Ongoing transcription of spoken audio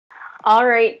All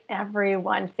right,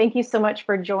 everyone. Thank you so much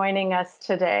for joining us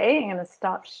today. I'm going to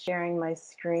stop sharing my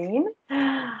screen.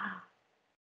 And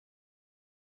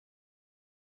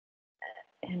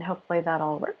hopefully that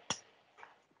all worked.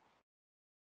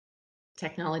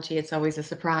 Technology, it's always a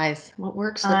surprise. What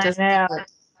works, what I doesn't know. work.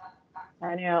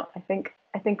 I know. I think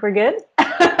we're good.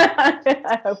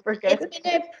 I hope we're It's good.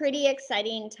 been a pretty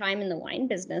exciting time in the wine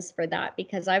business for that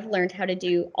because I've learned how to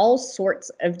do all sorts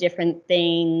of different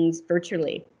things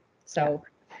virtually. So,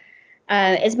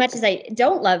 as much as I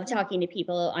don't love talking to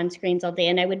people on screens all day,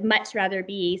 and I would much rather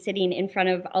be sitting in front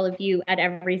of all of you at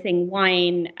Everything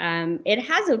Wine, it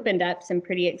has opened up some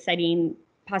pretty exciting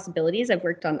possibilities. I've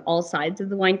worked on all sides of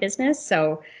the wine business.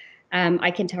 So, I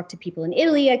can talk to people in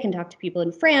Italy, I can talk to people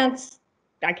in France,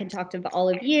 I can talk to all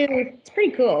of you. It's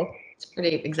pretty cool. It's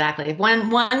pretty exactly.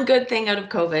 One good thing out of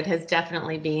COVID has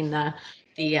definitely been the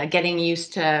getting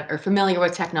used to or familiar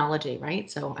with technology, right?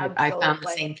 So I found the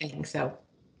Absolutely. same thing. So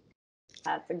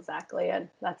That's exactly it.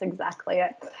 That's exactly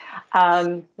it.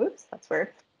 Oops, that's weird.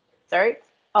 Sorry.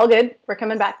 All good. We're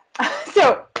coming back.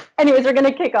 So, anyways, we're going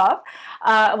to kick off.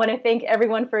 I want to thank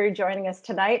everyone for joining us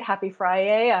tonight. Happy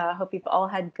Friday. I hope you've all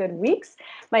had good weeks.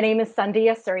 My name is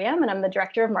Sandia Suryam, and I'm the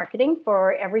Director of Marketing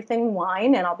for Everything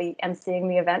Wine, and I'll be emceeing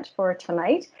the event for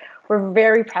tonight. We're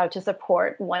very proud to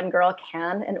support One Girl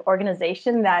Can, an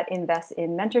organization that invests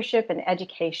in mentorship and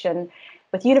education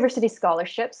with university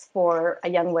scholarships for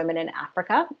young women in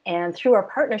Africa. And through our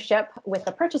partnership with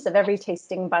the purchase of every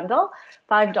tasting bundle,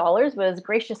 $5 was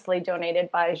graciously donated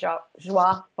by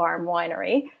JoieFarm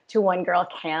Winery to One Girl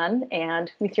Can. And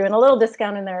we threw in a little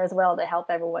discount in there as well to help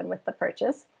everyone with the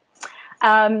purchase.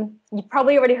 You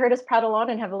probably already heard us prattle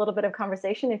on and have a little bit of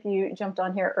conversation if you jumped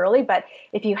on here early, but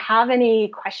if you have any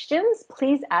questions,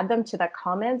 please add them to the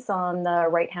comments on the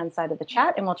right-hand side of the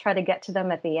chat, and we'll try to get to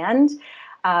them at the end.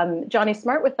 Johnny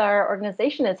Smart with our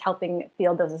organization is helping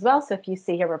field those as well, so if you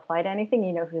see her reply to anything,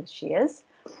 you know who she is.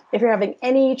 If you're having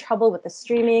any trouble with the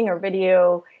streaming or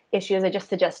video issues, I just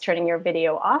suggest turning your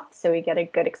video off so you get a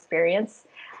good experience,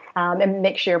 and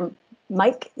make sure your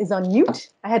mic is on mute.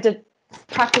 I had to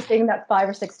practice saying that 5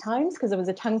 or 6 times because it was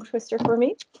a tongue twister for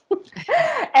me.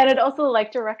 And I'd also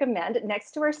like to recommend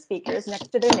next to our speakers, next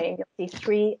to their name, you'll see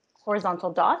 3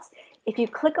 horizontal dots. If you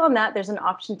click on that, there's an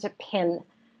option to pin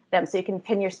them. So you can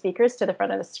pin your speakers to the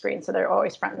front of the screen so they're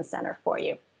always front and center for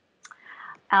you.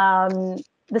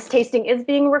 This tasting is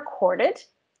being recorded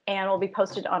and will be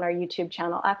posted on our YouTube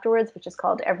channel afterwards, which is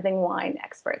called Everything Wine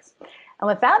Experts. And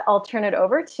with that, I'll turn it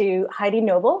over to Heidi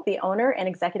Noble, the owner and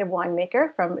executive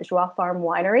winemaker from JoieFarm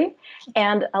Winery.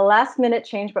 And a last minute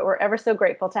change, but we're ever so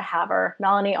grateful to have her,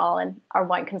 Melanie Allen, our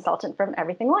wine consultant from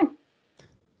Everything Wine.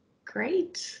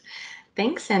 great.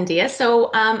 Thanks, Sandia.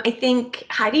 So I think,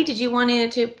 Heidi, did you want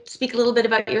to speak a little bit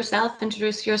about yourself,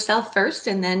 introduce yourself first,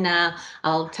 and then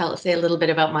I'll say a little bit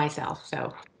about myself.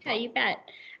 So Yeah, you bet.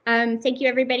 Thank you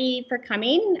everybody for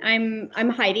coming. I'm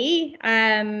Heidi.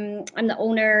 I'm the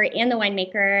owner and the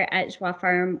winemaker at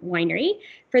JoieFarm Winery.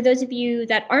 For those of you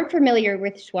that aren't familiar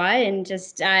with Joie and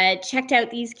just checked out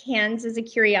these cans as a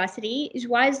curiosity,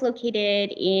 Joie is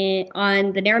located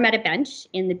on the Narametta Bench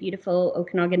in the beautiful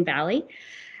Okanagan Valley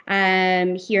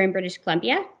here in British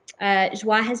Columbia.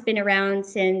 Joie has been around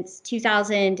since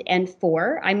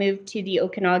 2004. I moved to the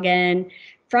Okanagan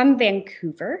from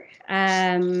Vancouver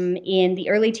in the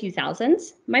early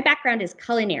 2000s. My background is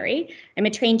culinary. I'm a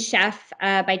trained chef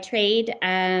by trade.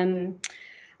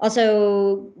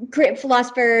 Also,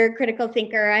 philosopher, critical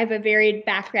thinker. I have a varied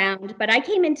background, but I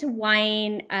came into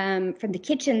wine from the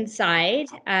kitchen side.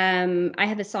 I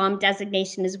have a SOM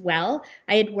designation as well.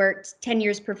 I had worked 10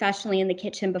 years professionally in the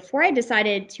kitchen before I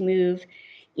decided to move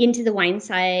into the wine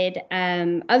side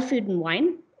of food and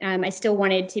wine. I still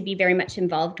wanted to be very much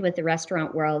involved with the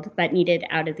restaurant world, but needed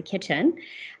out of the kitchen.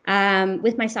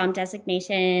 With my SOM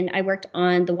designation, I worked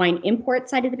on the wine import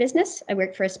side of the business. I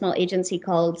worked for a small agency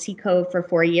called Seco for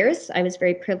 4 years. I was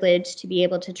very privileged to be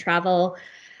able to travel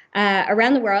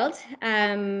around the world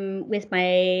with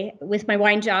my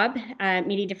wine job,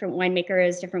 meeting different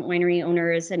winemakers, different winery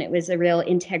owners, and it was a real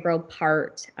integral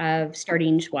part of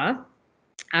starting Joie.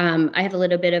 I have a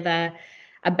little bit of a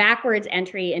backwards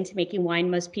entry into making wine.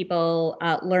 Most people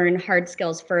learn hard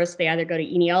skills first. They either go to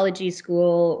enology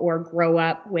school or grow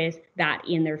up with that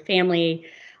in their family.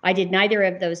 I did neither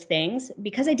of those things.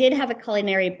 Because I did have a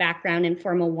culinary background and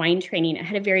formal wine training, I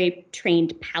had a very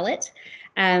trained palate,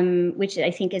 which I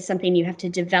think is something you have to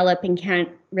develop and can't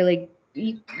really,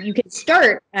 you can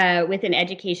start with an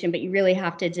education, but you really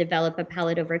have to develop a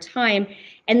palate over time,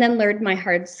 and then learned my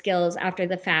hard skills after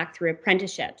the fact through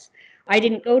apprenticeships. I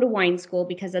didn't go to wine school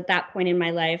because at that point in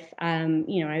my life, I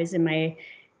was in my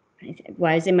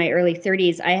was in my early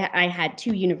 30s. I had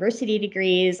 2 university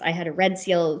degrees. I had a Red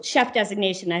Seal chef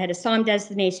designation. I had a SOM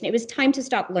designation. It was time to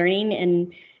stop learning,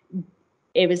 and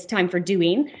it was time for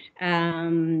doing.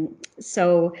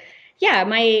 So yeah,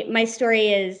 my story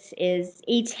is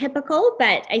atypical,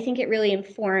 but I think it really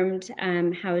informed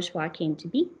how Joie came to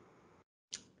be.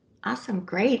 Awesome.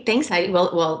 Great. Thanks, Heidi.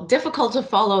 Well, difficult to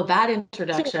follow that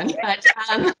introduction, but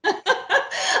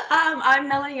I'm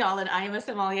Melanie All, and I am a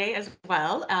sommelier as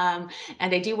well. And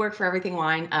I do work for Everything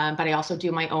Wine, but I also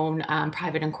do my own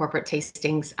private and corporate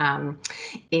tastings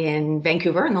in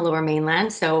Vancouver in the Lower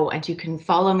Mainland. So, and you can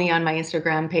follow me on my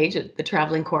Instagram page at The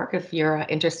Traveling Cork if you're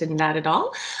interested in that at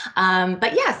all.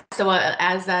 But yes, so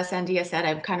as Sandia said,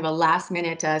 I'm kind of a last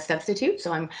minute substitute.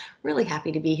 So I'm really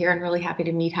happy to be here and really happy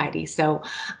to meet Heidi. So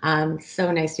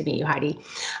so nice to meet you, Heidi.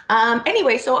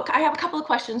 Anyway, so I have a couple of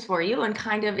questions for you, and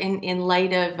kind of in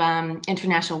light of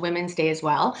International Women's Day as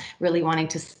well, really wanting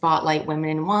to spotlight women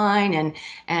in wine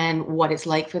and what it's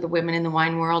like for the women in the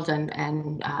wine world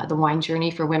and the wine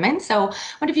journey for women. So I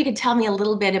wonder if you could tell me a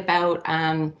little bit about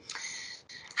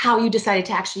how you decided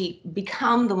to actually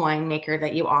become the winemaker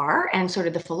that you are, and sort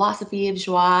of the philosophy of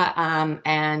Joie,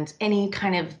 and any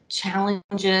kind of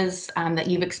challenges that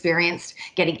you've experienced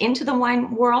getting into the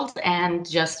wine world and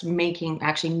just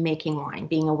actually making wine,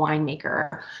 being a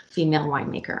winemaker, female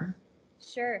winemaker.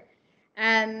 Sure.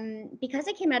 Because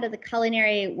I came out of the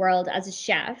culinary world as a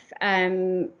chef,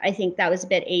 I think that was a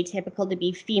bit atypical to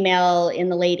be female in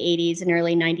the late 80s and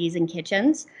early 90s in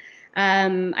kitchens.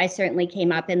 I certainly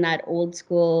came up in that old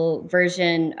school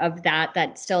version of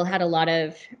that still had a lot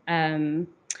of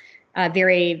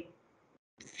very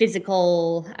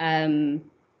physical,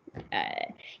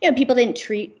 people didn't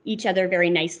treat each other very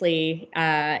nicely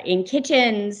in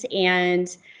kitchens,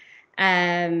 and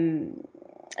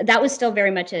that was still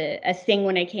very much a thing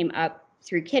when I came up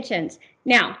through kitchens.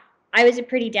 Now, I was a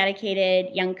pretty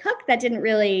dedicated young cook. That didn't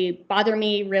really bother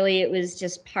me. Really, it was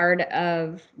just part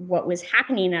of what was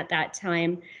happening at that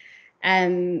time.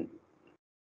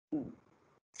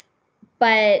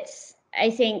 But I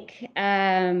think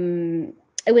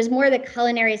it was more the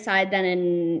culinary side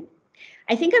than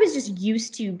I think I was just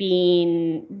used to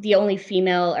being the only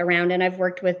female around, and I've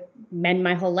worked with men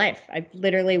my whole life. I've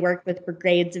literally worked with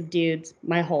brigades of dudes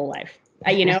my whole life.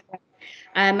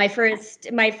 My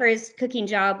first cooking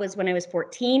job was when I was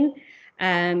 14.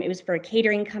 It was for a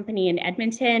catering company in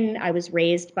Edmonton. I was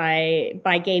raised by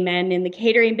gay men in the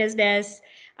catering business.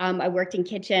 I worked in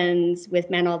kitchens with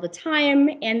men all the time.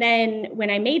 And then when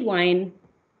I made wine,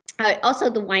 also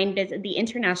the wine business, the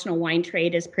international wine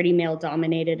trade is pretty male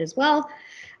dominated as well.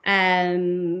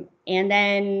 And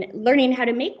then learning how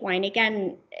to make wine.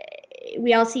 Again,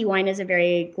 we all see wine as a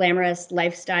very glamorous,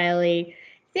 lifestyle-y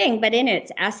thing, but in its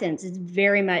essence, it's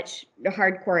very much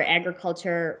hardcore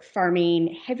agriculture,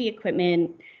 farming, heavy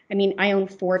equipment. I mean, I own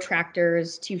 4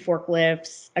 tractors, 2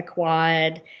 forklifts, a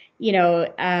quad.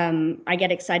 I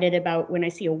get excited about when I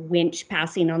see a winch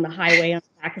passing on the highway on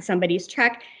the back of somebody's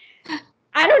truck.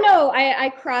 I don't know. I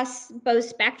cross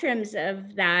both spectrums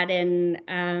of that, and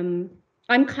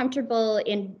I'm comfortable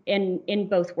in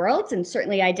both worlds, and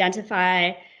certainly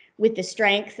identify with the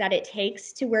strength that it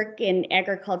takes to work in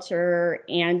agriculture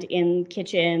and in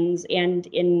kitchens and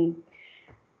in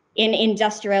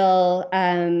industrial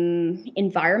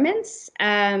environments.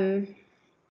 I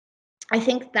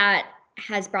think that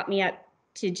has brought me up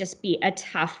to just be a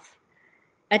tough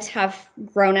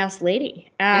grown-ass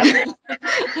lady. Exactly.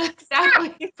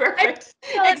 Perfect.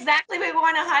 Exactly what we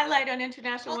want to highlight on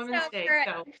International Women's Day.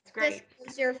 So it's great.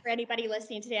 Disclosure for anybody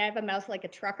listening today, I have a mouth like a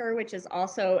trucker, which is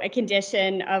also a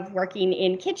condition of working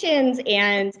in kitchens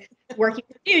and working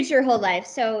with dudes your whole life.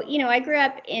 So, I grew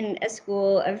up in a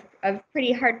school of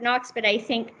pretty hard knocks, but I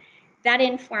think that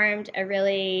informed a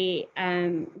really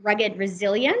rugged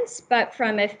resilience, but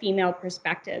from a female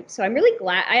perspective. So I'm really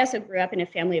glad. I also grew up in a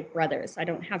family of brothers. I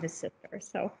don't have a sister.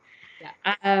 So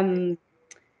yeah.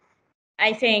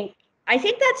 I think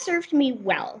that served me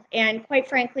well. And quite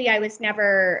frankly, I was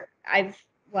never,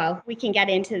 we can get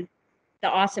into the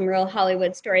awesome real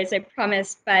Hollywood stories, I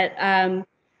promise, but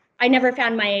I never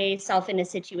found myself in a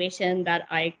situation that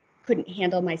I couldn't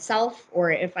handle myself,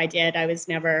 or if I did, I was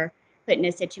never put in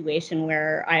a situation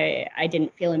where I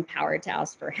didn't feel empowered to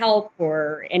ask for help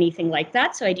or anything like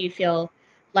that. So I do feel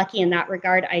lucky in that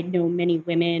regard. I know many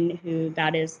women who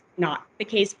that is not the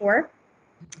case for.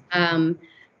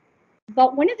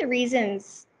 But one of the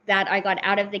reasons that I got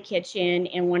out of the kitchen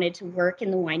and wanted to work in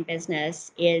the wine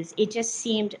business is it just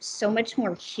seemed so much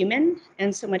more human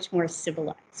and so much more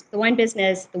civilized. The wine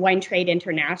business, the wine trade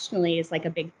internationally is like a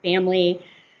big family.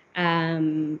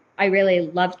 I really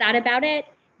loved that about it.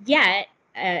 Yet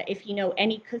if you know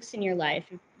any cooks in your life,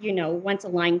 you know, once a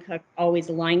line cook, always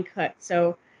a line cook.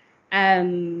 So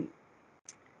I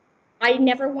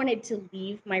never wanted to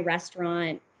leave my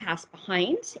restaurant past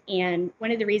behind. And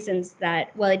one of the reasons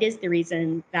that, well, it is the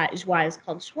reason that Joie is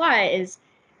called Joie, is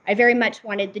I very much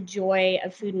wanted the joy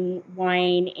of food and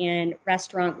wine and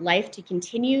restaurant life to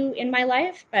continue in my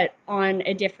life, but in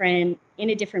a different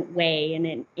way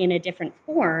and in a different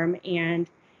form. And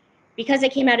because I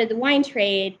came out of the wine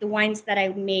trade, the wines that I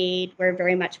made were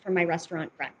very much for my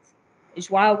restaurant friends.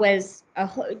 Joie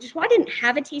didn't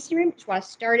have a tasting room. Joie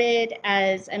started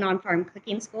as an on-farm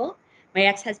cooking school. My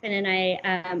ex-husband and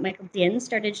I, Michael Din,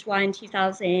 started Joie in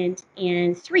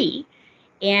 2003.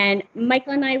 And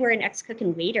Michael and I were an ex-cook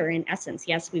and waiter in essence.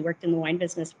 Yes, we worked in the wine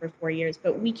business for 4 years,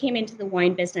 but we came into the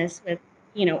wine business with,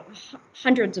 you know,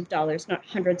 hundreds of dollars, not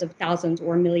hundreds of thousands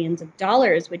or millions of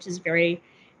dollars, which is very,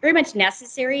 very much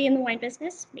necessary in the wine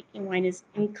business. Making wine is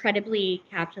incredibly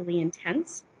capitally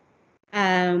intense.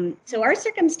 So our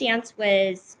circumstance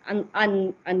was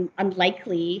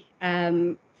unlikely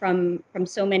from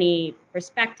so many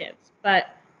perspectives.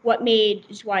 But what made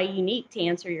Joie unique, to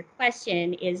answer your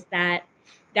question, is that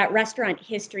restaurant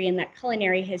history and that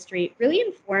culinary history really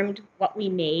informed what we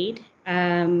made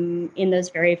in those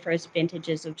very first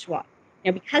vintages of Joie.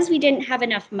 Now, because we didn't have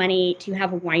enough money to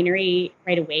have a winery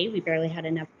right away, we barely had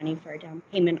enough money for a down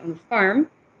payment on the farm.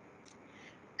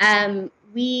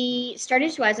 We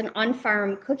started Joie as an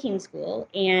on-farm cooking school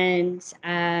and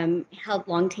held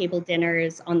long table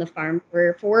dinners on the farm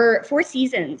for four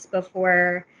seasons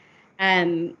before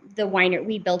the winery.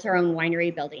 We built our own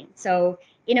winery building. So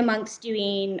in amongst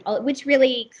doing, which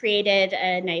really created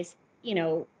a nice, you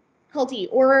know, culty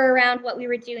aura around what we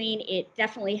were doing, it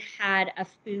definitely had a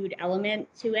food element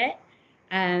to it.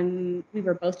 We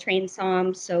were both trained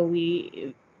somms, so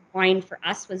wine for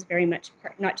us was very much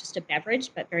not just a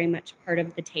beverage, but very much part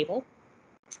of the table.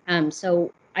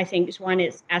 So I think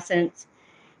Joie's essence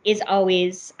is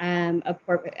always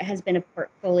has been a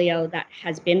portfolio that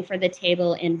has been for the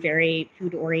table in very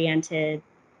food-oriented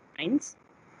wines.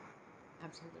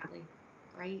 Absolutely.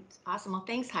 Great. Awesome. Well,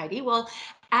 thanks, Heidi. Well,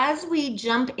 as we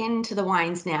jump into the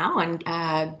wines now and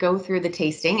go through the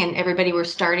tasting, and everybody, we're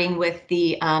starting with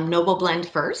the Noble Blend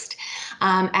first.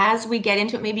 As we get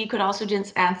into it, maybe you could also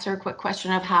just answer a quick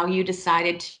question of how you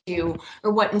decided to,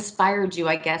 or what inspired you,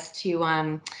 I guess,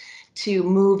 to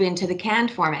move into the canned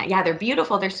format. Yeah, they're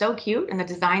beautiful. They're so cute, and the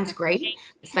design's great.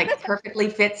 It's like perfectly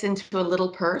fits into a little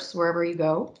purse wherever you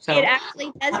go. So it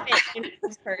actually does fit into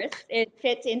this purse. It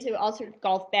fits into all sorts of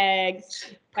golf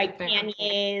bags, white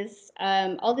panniers,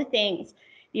 all the things.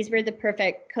 These were the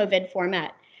perfect COVID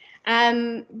format.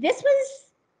 This was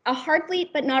a hard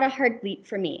leap, but not a hard leap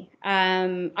for me.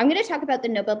 I'm going to talk about the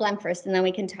Noble Blend first, and then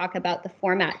we can talk about the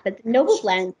format. But the Noble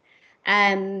Blend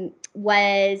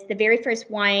was the very first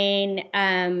wine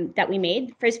that we made.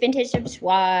 The first vintage of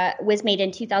Joie was made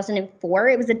in 2004.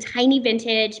 It was a tiny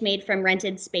vintage made from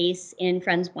rented space in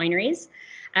Friends Wineries.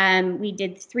 We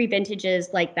did 3 vintages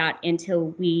like that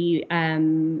until we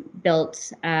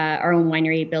built our own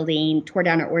winery building, tore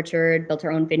down our orchard, built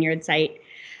our own vineyard site.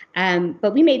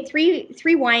 But we made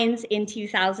three wines in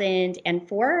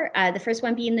 2004. The first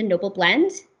one being the Noble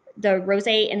Blend, the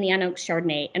Rosé, and the Anouk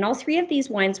Chardonnay. And all 3 of these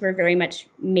wines were very much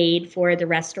made for the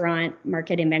restaurant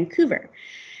market in Vancouver.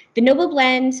 The Noble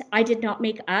Blend, I did not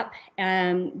make up.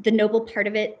 The noble part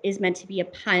of it is meant to be a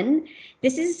pun.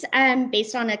 This is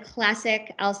based on a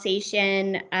classic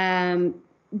Alsatian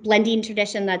blending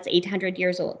tradition that's 800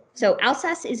 years old. So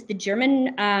Alsace is the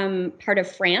German part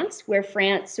of France, where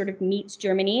France sort of meets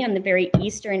Germany on the very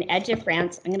eastern edge of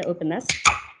France. I'm going to open this.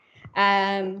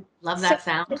 Love that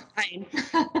sound.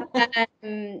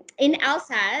 In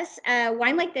Alsace,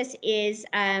 wine like this is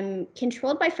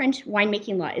controlled by French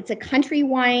winemaking law. It's a country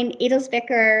wine,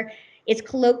 Edelsvicker. Its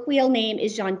colloquial name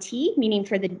is gentil, meaning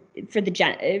for the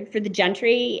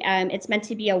gentry. It's meant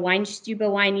to be a wine stube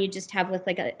wine you just have with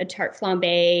like a tarte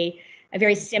flambée, a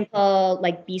very simple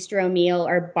like bistro meal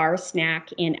or bar snack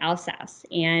in Alsace.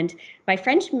 And by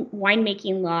French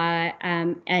winemaking law,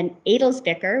 an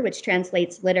Edelsvicker, which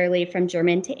translates literally from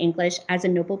German to English as a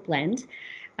noble blend,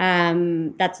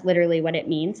 that's literally what it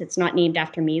means. It's not named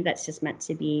after me. That's just meant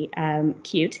to be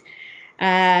cute.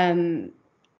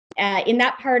 In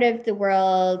that part of the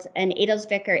world, an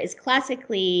Edelsvicker is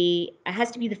classically, has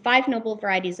to be the 5 noble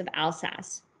varieties of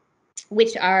Alsace,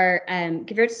 which are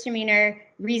Gewürztraminer,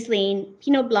 Riesling,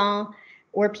 Pinot Blanc,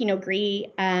 or Pinot Gris,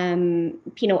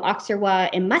 Pinot Auxerrois,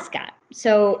 and Muscat.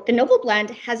 So the Noble Blend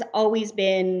has always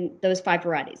been those 5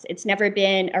 varieties. It's never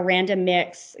been a random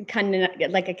mix,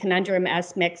 like a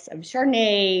conundrum-esque mix of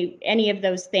Chardonnay. Any of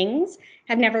those things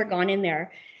have never gone in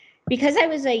there. because I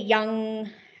was a young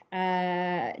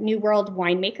New World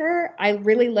winemaker, I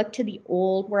really looked to the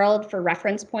Old World for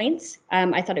reference points.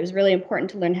 I thought it was really important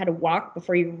to learn how to walk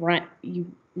before you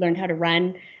learned how to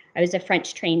run. I was a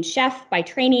French trained chef by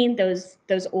training. Those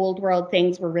Old World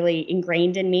things were really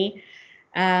ingrained in me,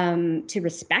 to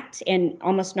respect and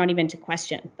almost not even to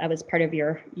question. That was part of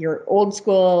your old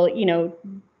school,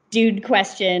 dude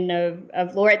question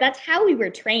of lore. That's how we were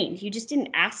trained. You just didn't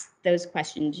ask those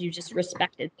questions. You just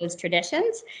respected those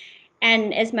traditions.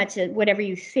 And as much as whatever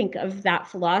you think of that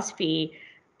philosophy,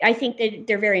 I think that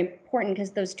they're very important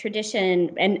because those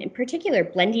tradition, and in particular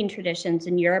blending traditions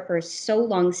in Europe, are so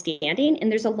long-standing,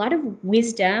 and there's a lot of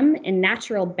wisdom and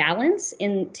natural balance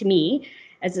to me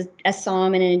as a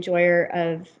somm and an enjoyer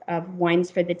of wines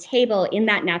for the table in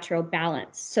that natural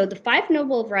balance. So the 5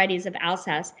 noble varieties of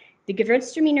Alsace, the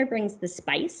Gewürztraminer brings the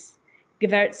spice.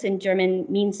 Gewürz in German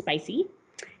means spicy.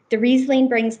 The Riesling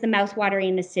brings the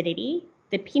mouth-watering acidity.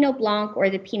 The Pinot Blanc or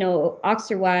the Pinot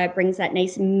Auxerrois brings that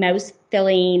nice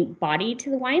mouth-filling body to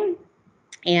the wine.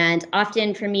 And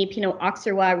often for me, Pinot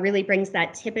Auxerrois really brings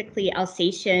that typically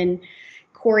Alsatian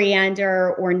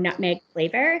coriander or nutmeg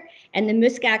flavor. And the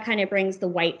Muscat kind of brings the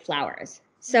white flowers.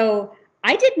 So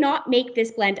I did not make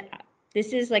this blend up.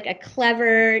 This is like a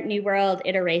clever New World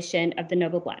iteration of the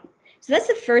Noble Blend. So that's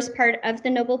the first part of the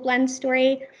Noble Blend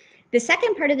story. The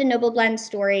second part of the Noble Blend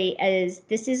story is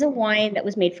this is a wine that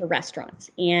was made for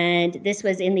restaurants. And this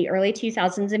was in the early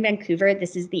 2000s in Vancouver.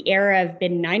 This is the era of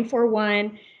bin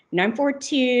 941,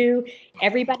 942.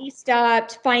 Everybody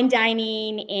stopped fine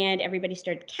dining and everybody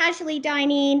started casually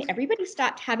dining. Everybody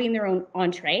stopped having their own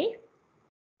entree.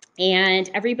 And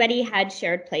everybody had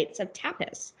shared plates of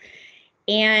tapas.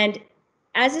 And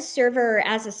as a server,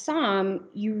 as a somm,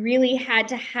 you really had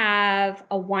to have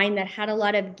a wine that had a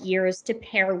lot of gears to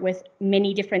pair with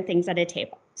many different things at a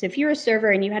table. So if you were a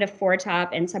server and you had a foretop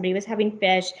and somebody was having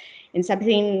fish and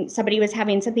somebody was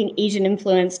having something Asian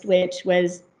influenced, which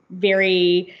was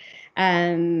very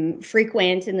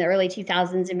frequent in the early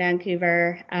 2000s in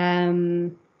Vancouver,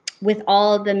 with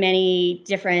all the many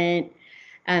different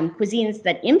cuisines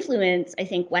that influence, I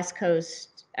think, West Coast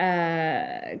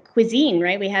cuisine,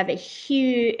 right? We have a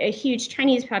huge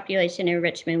Chinese population in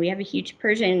Richmond. We have a huge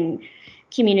Persian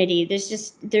community. There's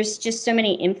just so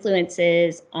many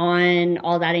influences on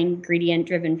all that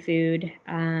ingredient-driven food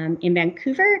in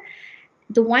Vancouver.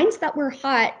 The wines that were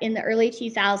hot in the early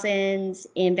 2000s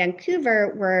in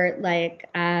Vancouver were like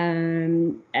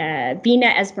Vina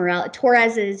Esmeralda,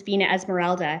 Torres's Vina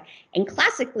Esmeralda, and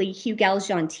classically Hugel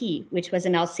Gentil, which was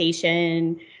an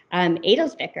Alsatian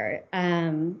Adelsvicker.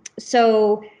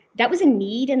 So that was a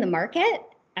need in the market.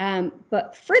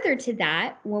 But further to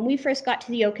that, when we first got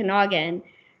to the Okanagan,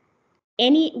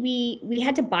 we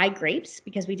had to buy grapes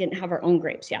because we didn't have our own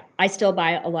grapes yet. I still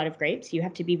buy a lot of grapes. You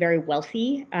have to be very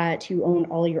wealthy to own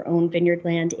all your own vineyard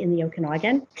land in the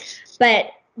Okanagan. But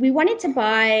we wanted to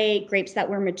buy grapes that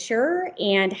were mature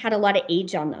and had a lot of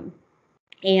age on them.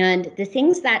 And the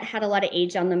things that had a lot of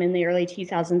age on them in the early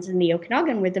 2000s in the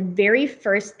Okanagan were the very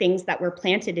first things that were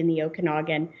planted in the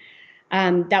Okanagan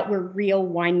that were real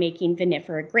winemaking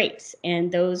vinifera grapes.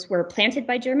 And those were planted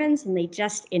by Germans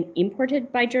and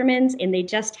imported by Germans, and they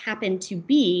just happened to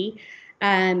be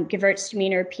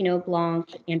Gewürztraminer, Pinot Blanc,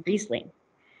 and Riesling.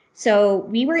 So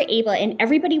we were able, and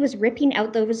everybody was ripping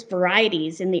out those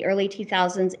varieties in the early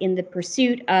 2000s in the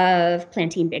pursuit of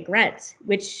planting big reds,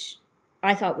 which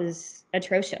I thought was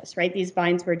atrocious, right? These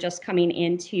vines were just coming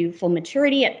into full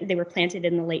maturity. They were planted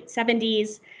in the late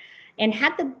 70s. And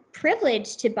had the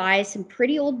privilege to buy some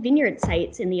pretty old vineyard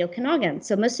sites in the Okanagan.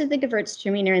 So most of the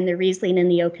Gewürztraminer and the Riesling in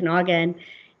the Okanagan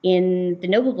in the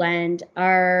Noble Blend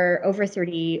are over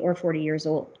 30 or 40 years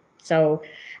old. So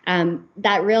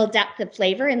that real depth of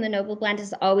flavor in the Noble Blend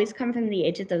has always come from the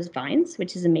age of those vines,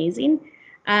 which is amazing.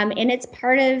 And it's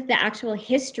part of the actual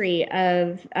history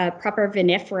of proper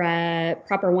vinifera,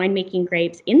 proper winemaking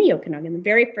grapes in the Okanagan, the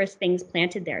very first things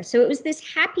planted there. So it was this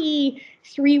happy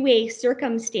three-way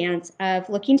circumstance of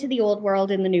looking to the old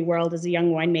world and the new world as a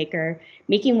young winemaker,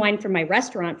 making wine for my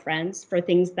restaurant friends for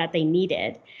things that they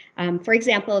needed. For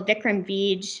example, Vikram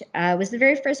Vij was the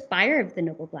very first buyer of the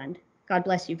Noble Blend. God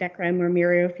bless you, Vikram or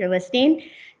Miru, if you're listening.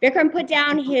 Vikram put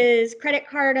down his credit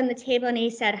card on the table and he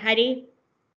said, "Heidi,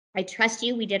 I trust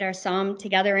you." We did our somm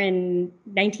together in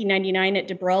 1999 at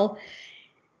DeBrull.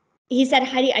 He said,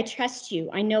 "Heidi, I trust you.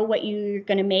 I know what you're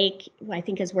going to make." Well, I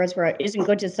think his words were, "Isn't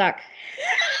going to suck."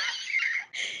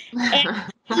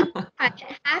 And he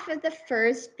had half of the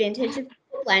first vintage of the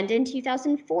blend in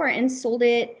 2004 and sold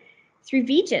it through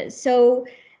Vij's. So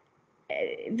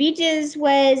Vija's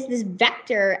was this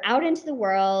vector out into the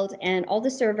world, and all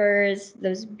the servers,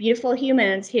 those beautiful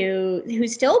humans who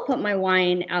still put my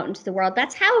wine out into the world.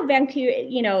 That's how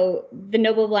Vancouver, the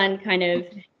Noble Blend kind of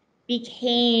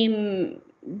became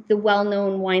the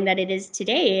well-known wine that it is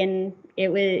today. And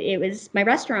it was my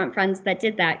restaurant friends that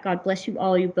did that. God bless you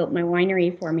all. You built my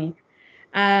winery for me.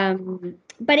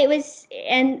 But it was,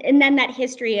 and then that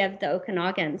history of the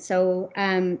Okanagan. So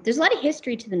there's a lot of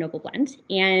history to the Noble Blend.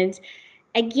 And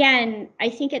again, I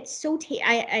think it's so,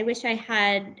 I wish I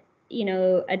had,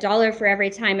 $1 for every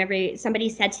time somebody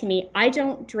said to me, I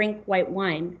don't drink white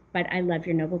wine, but I love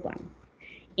your Noble Blend.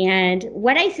 And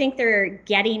what I think they're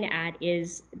getting at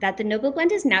is that the Noble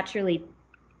Blend is naturally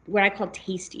what I call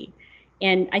tasty.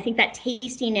 And I think that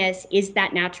tastiness is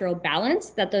that natural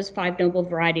balance that those 5 noble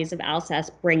varieties of Alsace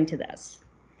bring to this.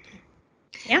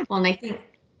 Yeah. Well,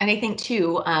 and I think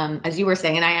too, as you were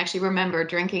saying, and I actually remember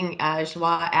drinking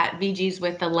joie at VG's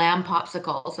with the lamb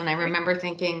popsicles, and I remember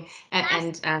thinking,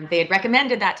 and they had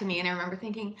recommended that to me, and I remember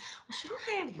thinking, well, shouldn't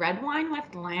I have red wine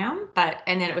with lamb?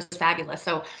 And then it was fabulous.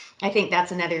 So I think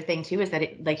that's another thing too, is that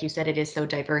it, like you said, it is so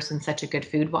diverse and such a good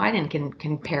food wine, and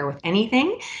can pair with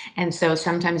anything. And so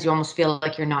sometimes you almost feel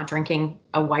like you're not drinking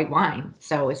a white wine.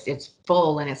 So it's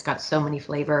full, and it's got so many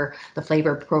flavor. The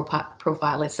flavor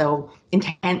profile is so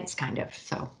intense, kind of.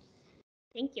 So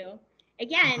thank you.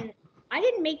 Again, I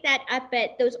didn't make that up,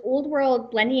 but those old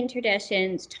world blending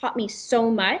traditions taught me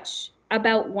so much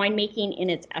about winemaking in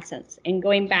its essence. And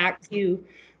going back to,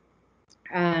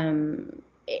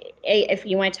 if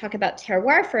you want to talk about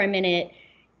terroir for a minute,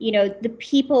 the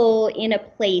people in a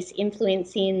place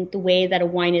influencing the way that a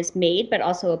wine is made, but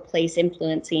also a place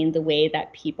influencing the way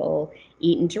that people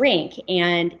eat and drink.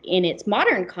 And in its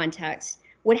modern context,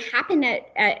 what happened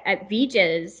at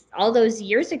Vija's all those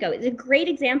years ago is a great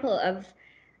example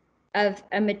of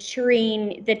a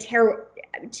maturing,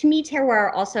 to me,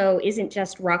 terroir also isn't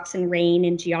just rocks and rain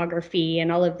and geography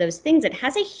and all of those things. It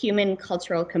has a human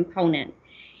cultural component.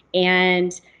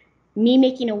 And me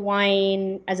making a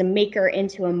wine as a maker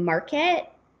into a market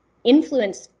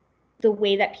influenced the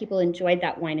way that people enjoyed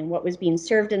that wine, and what was being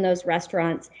served in those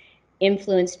restaurants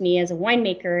influenced me as a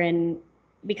winemaker. And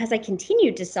because I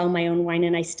continued to sell my own wine,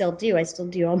 and I still do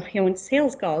all my own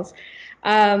sales calls,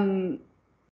 I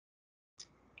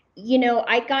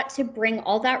got to bring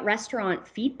all that restaurant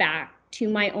feedback to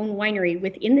my own winery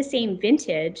within the same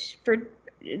vintage.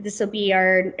 This will be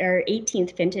our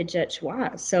 18th vintage at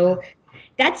Joie. So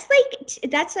that's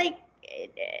like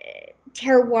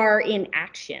terroir in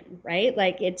action, right?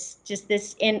 Like it's just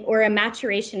this, or a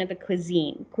maturation of a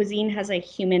cuisine. Cuisine has a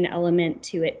human element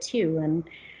to it too. And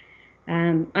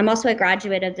I'm also a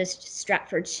graduate of this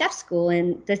Stratford Chef School,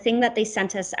 and the thing that they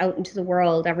sent us out into the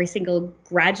world, every single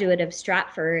graduate of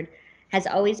Stratford, has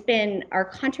always been our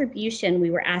contribution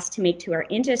we were asked to make to our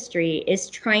industry is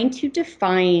trying to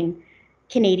define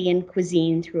Canadian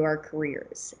cuisine through our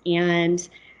careers. And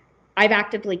I've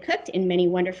actively cooked in many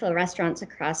wonderful restaurants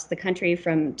across the country,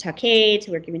 from Tuckay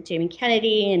to working with Jamie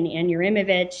Kennedy and Ann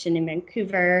Yurimovich and in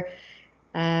Vancouver.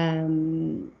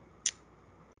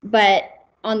 But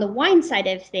on the wine side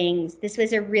of things, this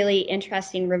was a really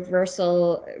interesting reverse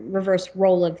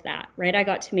role of that, right? I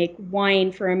got to make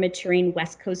wine for a maturing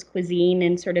West Coast cuisine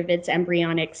in sort of its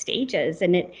embryonic stages.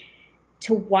 And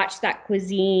to watch that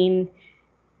cuisine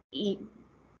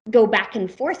go back and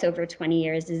forth over 20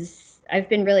 years I've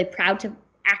been really proud to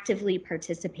actively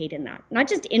participate in that. Not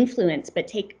just influence, but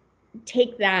take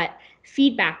that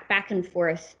feedback back and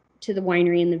forth to the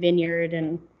winery and the vineyard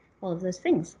and all of those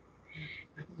things.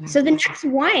 So the next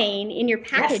wine in your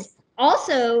package, yes,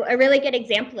 also a really good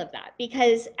example of that,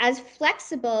 because as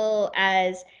flexible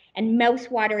as and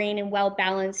mouth-watering and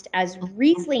well-balanced as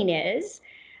Riesling is,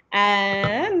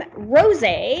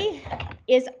 Rosé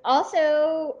is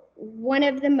also one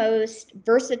of the most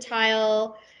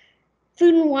versatile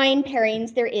food and wine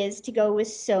pairings there is to go with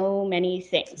so many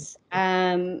things.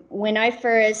 When I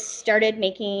first started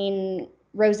making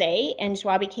rosé, and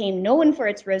Joie became known for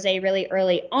its rosé really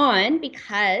early on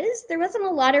because there wasn't a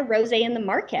lot of rosé in the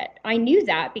market. I knew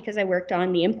that because I worked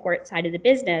on the import side of the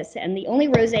business, and the only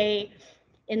rosé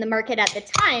in the market at the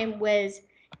time was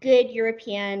good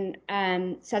European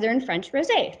Southern French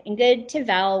rosé. And good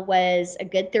Tavel was a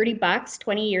good $30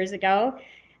 20 years ago.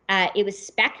 It was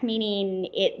spec, meaning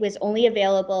it was only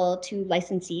available to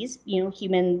licensees.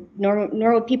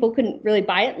 Normal people couldn't really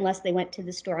buy it unless they went to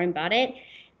the store and bought it.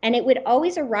 And it would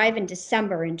always arrive in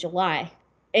December and July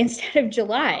instead of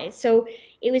July. So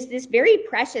it was this very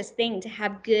precious thing to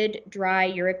have good, dry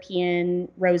European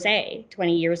rosé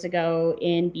 20 years ago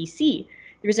in BC.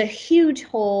 There was a huge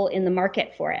hole in the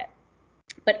market for it.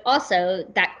 But also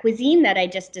that cuisine that I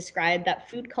just described, that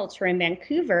food culture in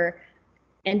Vancouver,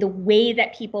 and the way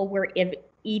that people were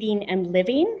eating and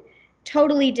living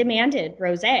totally demanded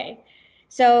rosé.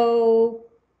 So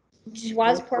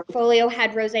Joie's portfolio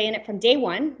had rosé in it from day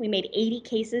one. We made 80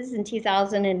 cases in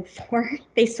 2004.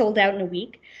 They sold out in a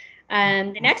week.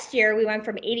 The next year, we went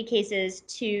from 80 cases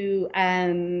to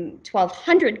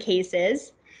 1,200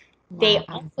 cases. They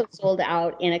also sold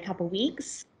out in a couple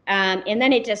weeks. And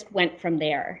then it just went from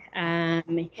there.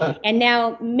 And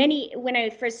now when I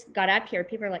first got up here,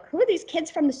 people are like, who are these kids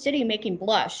from the city making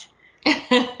blush?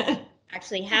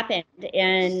 Actually happened.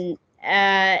 And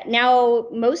now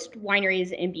most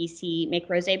wineries in BC make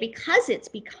rosé because it's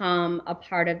become a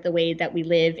part of the way that we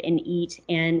live and eat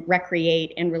and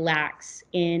recreate and relax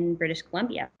in British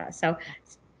Columbia. So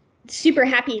super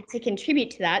happy to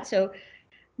contribute to that. So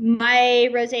my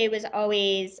rosé was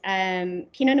always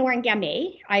Pinot Noir and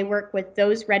Gamay. I work with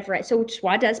those red varieties. So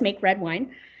Joie does make red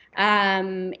wine.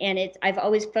 And I've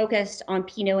always focused on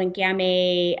Pinot and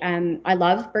Gamay. I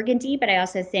love Burgundy, but I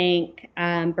also think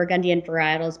Burgundian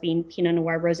varietals, being Pinot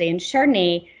Noir, Rosé, and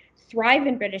Chardonnay, thrive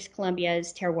in British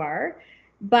Columbia's terroir,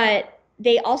 but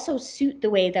they also suit the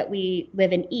way that we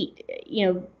live and eat.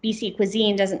 BC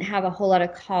cuisine doesn't have a whole lot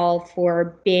of call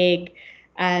for big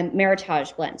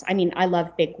Meritage blends. I mean, I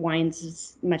love big wines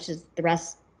as much as the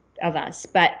rest of us,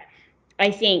 but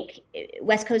I think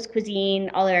West Coast cuisine,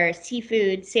 all our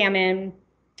seafood, salmon,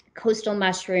 coastal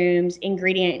mushrooms,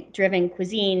 ingredient-driven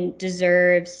cuisine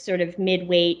deserves sort of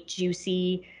mid-weight,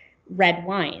 juicy red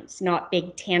wines, not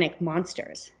big tannic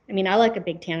monsters. I mean, I like a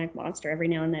big tannic monster every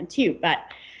now and then too, but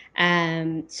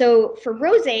so for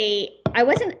rosé, I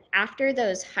wasn't after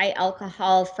those high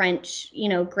alcohol French,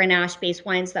 Grenache based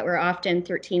wines that were often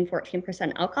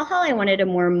 13-14% alcohol. I wanted a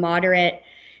more moderate.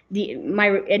 My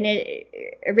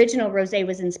original rosé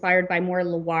was inspired by more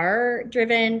Loire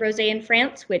driven rosé in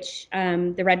France, which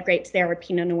the red grapes there were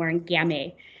Pinot Noir and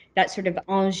Gamay, that sort of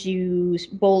Anjou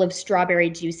bowl of strawberry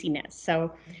juiciness.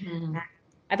 So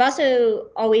I've also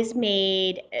always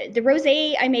made the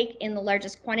rosé I make in the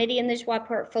largest quantity in the Joie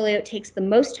portfolio. It takes the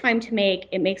most time to make,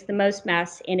 it makes the most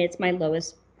mess, and it's my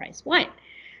lowest price wine.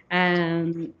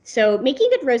 So making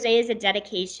good rosé is a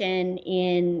dedication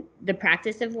in the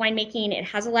practice of winemaking. It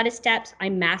has a lot of steps. I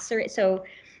master it. So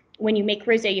when you make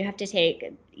rosé, you have to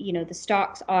take, the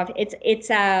stalks off. It's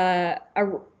a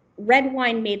red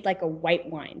wine made like a white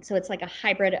wine. So it's like a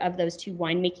hybrid of those two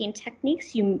winemaking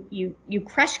techniques. You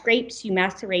crush grapes, you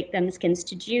macerate them skins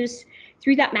to juice.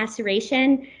 Through that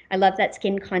maceration, I love that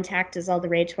skin contact is all the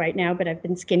rage right now, but I've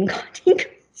been skin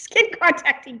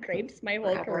contacting grapes my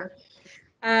whole career.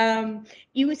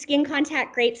 You skin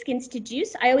contact grape skins to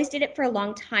juice. I always did it for a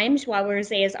long time. Joie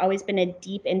Rosé has always been a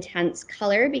deep, intense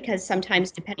color because sometimes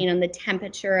depending on the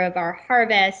temperature of our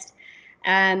harvest,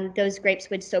 those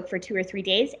grapes would soak for 2 or 3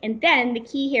 days. And then the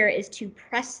key here is to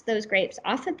press those grapes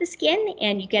off of the skin,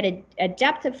 and you get a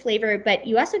depth of flavor, but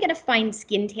you also get a fine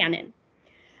skin tannin.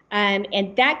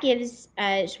 And that gives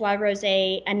Joie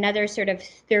Rosé another sort of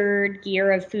third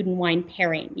gear of food and wine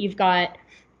pairing.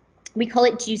 We call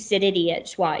it juicidity at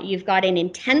Joie. You've got an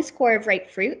intense core of ripe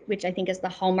fruit, which I think is the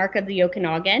hallmark of the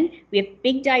Okanagan. We have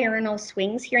big diurnal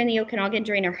swings here in the Okanagan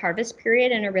during our harvest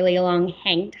period and a really long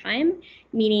hang time,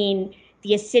 meaning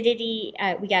the acidity,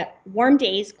 we get warm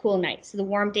days, cool nights. So the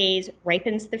warm days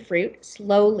ripens the fruit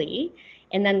slowly,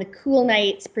 and then the cool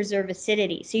nights preserve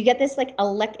acidity. So you get this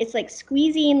it's like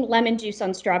squeezing lemon juice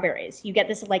on strawberries. You get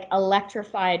this like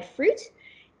electrified fruit.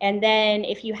 And then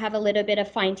if you have a little bit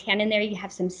of fine tannin there, you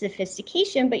have some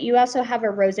sophistication, but you also have a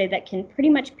rosé that can pretty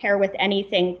much pair with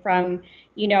anything from,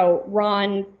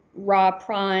 raw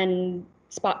prawn,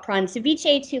 spot prawn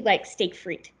ceviche to like steak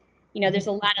frite. There's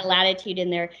a lot of latitude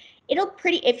in there.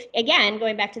 Again,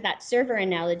 going back to that server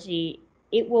analogy,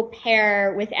 it will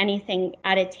pair with anything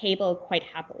at a table quite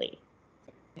happily.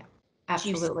 Yeah,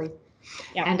 absolutely. Juicy.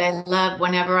 Yeah. And I love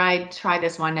whenever I try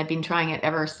this one, I've been trying it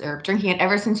drinking it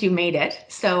ever since you made it.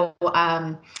 So,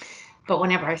 but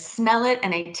whenever I smell it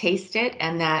and I taste it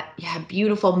and that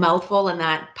beautiful mouthful and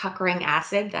that puckering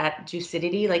acid, that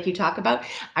juicidity, like you talk about,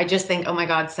 I just think, oh my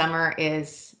God, summer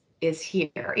is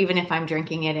here, even if I'm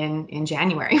drinking it in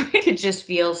January. It just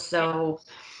feels so,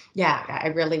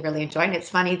 I really, really enjoy it. It's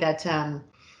funny that,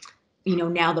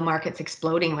 now the market's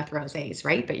exploding with rosés,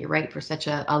 right? But you're right, for such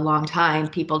a long time,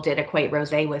 people did equate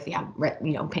rosé with, white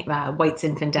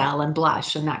Zinfandel and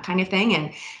blush and that kind of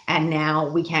thing. And now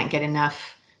we can't get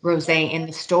enough rosé in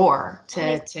the store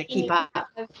to keep up.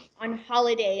 On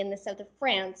holiday in the south of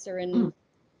France or in,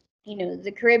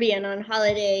 the Caribbean on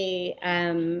holiday.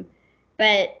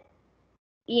 But,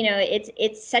 you know,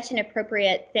 it's such an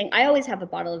appropriate thing. I always have a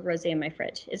bottle of rosé in my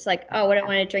fridge. It's like, oh, what do I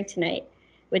want to drink tonight?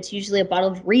 It's usually a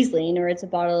bottle of Riesling or it's a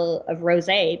bottle of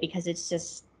rosé because it's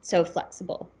just so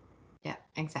flexible. Yeah,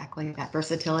 exactly. That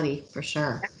versatility for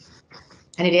sure.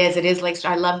 And it is like,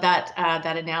 I love that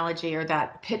that analogy or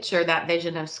that picture, that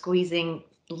vision of squeezing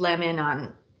lemon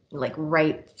on like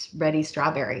ripe, ready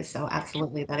strawberries. So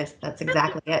absolutely, that's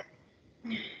exactly it.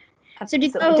 So to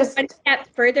Absolutely. go Just one step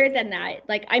further than that,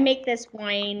 like I make this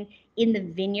wine in the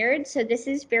vineyard. So this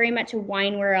is very much a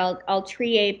wine where I'll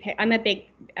I'm a big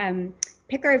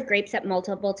picker of grapes at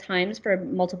multiple times for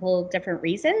multiple different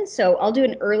reasons. So I'll do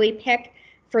an early pick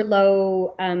for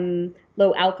low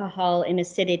alcohol and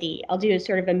acidity. I'll do a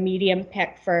sort of a medium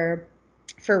pick for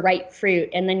ripe fruit,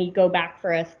 and then you go back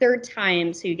for a third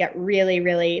time, so you get really,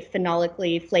 really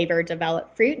phenolically flavored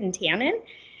developed fruit and tannin.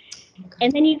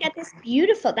 And then you get this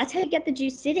beautiful, that's how you get the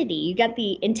juicidity. You get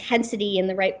the intensity in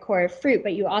the ripe core of fruit,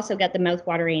 but you also get the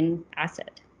mouth-watering acid.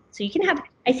 So you can have,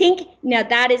 I think, now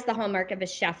that is the hallmark of a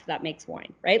chef that makes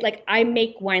wine, right? Like I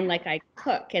make wine like I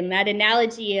cook. And that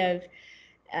analogy of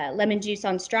lemon juice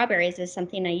on strawberries is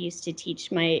something I used to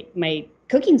teach my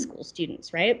cooking school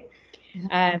students, right?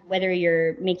 Whether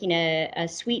you're making a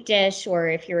sweet dish or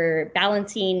if you're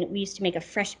balancing, we used to make a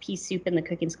fresh pea soup in the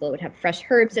cooking school. It would have fresh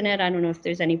herbs in it. I don't know if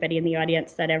there's anybody in the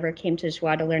audience that ever came to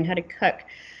Joie to learn how to cook.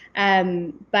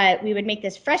 But we would make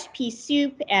this fresh pea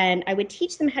soup and I would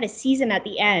teach them how to season at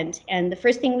the end. And the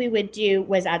first thing we would do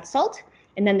was add salt,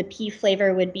 and then the pea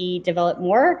flavor would be developed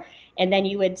more. And then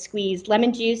you would squeeze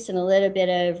lemon juice and a little bit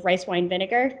of rice wine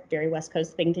vinegar, very West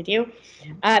Coast thing to do.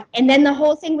 And then the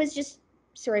whole thing was just,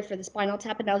 sorry for the Spinal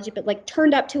Tap analogy, but like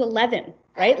turned up to 11,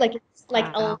 right? Like it's like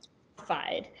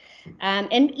electrified.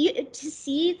 And to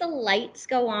see the lights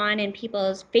go on in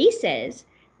people's faces,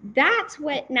 that's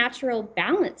what natural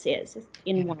balance is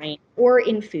in wine or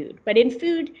in food. But in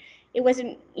food, it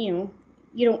wasn't, you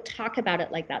don't talk about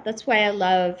it like that. That's why I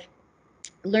love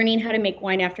learning how to make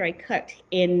wine after I cooked.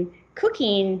 In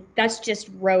cooking, that's just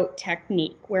rote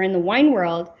technique, where in the wine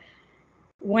world,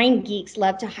 wine geeks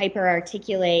love to hyper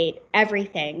articulate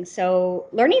everything. So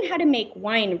learning how to make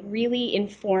wine really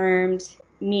informed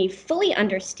me fully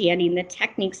understanding the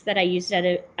techniques that I used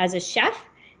as a chef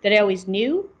that I always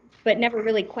knew, but never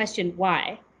really questioned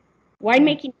why.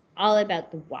 Winemaking is all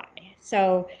about the why.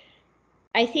 So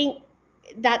I think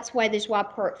that's why the Joie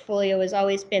portfolio has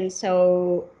always been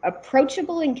so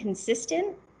approachable and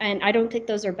consistent. And I don't think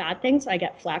those are bad things. I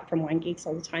get flack from wine geeks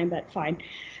all the time, but fine.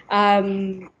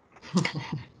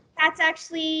 That's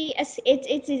actually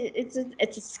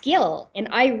it's a skill, and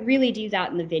I really do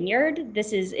that in the vineyard.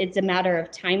 It's a matter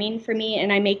of timing for me,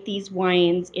 and I make these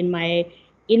wines in my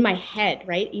head,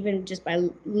 right? Even just by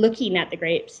looking at the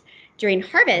grapes during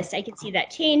harvest, I can see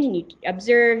that change, and you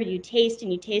observe and you taste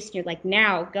and you're like,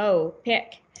 now go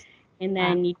pick, and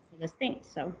then you do those things.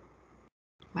 So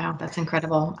wow, that's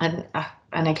incredible. And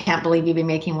I can't believe you've been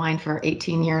making wine for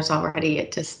 18 years already.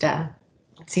 It just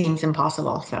seems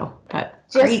impossible. So, but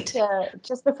great.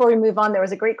 Just before we move on, there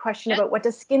was a great question about what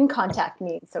does skin contact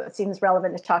mean? So it seems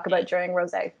relevant to talk about during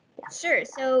rosé. Yeah. Sure.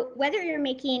 So whether you're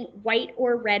making white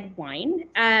or red wine,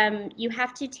 you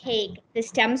have to take the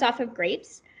stems off of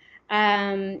grapes,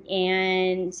 and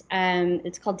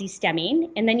it's called destemming.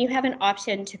 And then you have an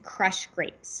option to crush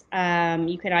grapes.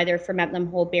 You could either ferment them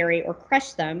whole berry or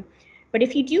crush them. But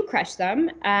if you do crush them,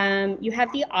 you have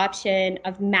the option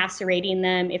of macerating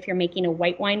them if you're making a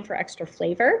white wine for extra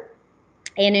flavor.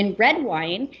 And in red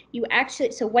wine,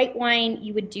 so white wine,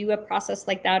 you would do a process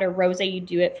like that, or rosé, you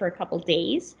do it for a couple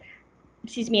days.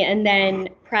 Excuse me, and then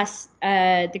press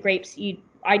the grapes.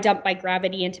 I dump by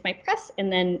gravity into my press,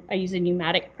 and then I use a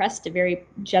pneumatic press to very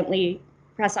gently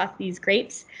press off these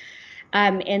grapes.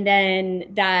 And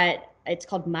then it's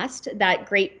called must. That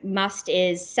grape must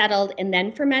is settled and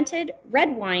then fermented.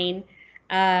 Red wine,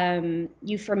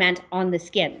 you ferment on the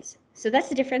skins. So that's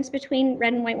the difference between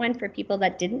red and white wine for people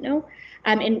that didn't know.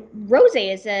 And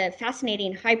rosé is a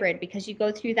fascinating hybrid because you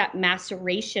go through that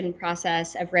maceration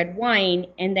process of red wine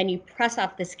and then you press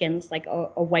off the skins like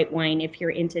a white wine if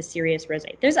you're into serious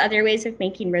rosé. There's other ways of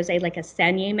making rosé, like a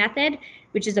saignée method,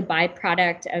 which is a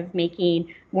byproduct of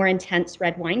making more intense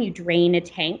red wine. You drain a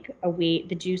tank away,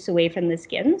 the juice away from the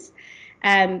skins.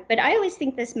 But I always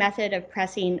think this method of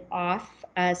pressing off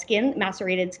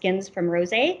macerated skins from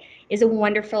rosé is a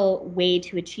wonderful way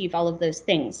to achieve all of those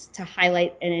things, to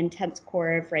highlight an intense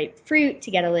core of ripe fruit,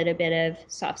 to get a little bit of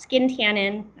soft skin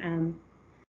tannin.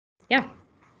 Yeah,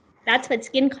 that's what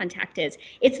skin contact is.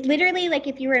 It's literally like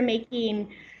if you were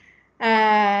making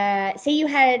Say you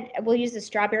had, we'll use the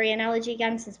strawberry analogy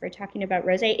again since we're talking about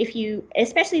rosé. If you,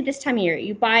 especially this time of year,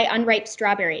 you buy unripe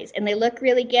strawberries and they look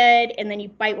really good, and then you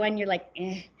bite one, you're like,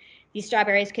 these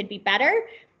strawberries could be better.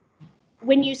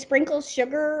 When you sprinkle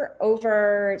sugar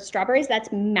over strawberries, that's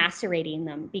macerating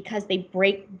them because they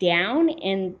break down,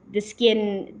 and the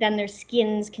skin, then their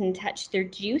skins can touch their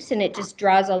juice, and it just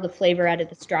draws all the flavor out of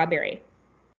the strawberry.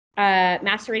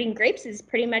 Macerating grapes is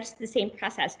pretty much the same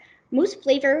process. Most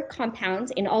flavor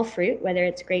compounds in all fruit, whether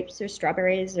it's grapes or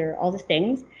strawberries or all the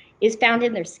things, is found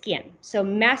in their skin. So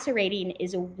macerating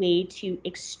is a way to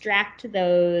extract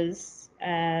those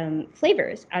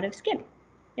flavors out of skin.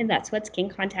 And that's what skin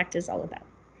contact is all about.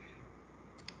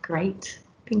 Great.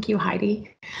 Thank you,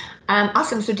 Heidi.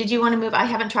 Awesome. So did you want to move? I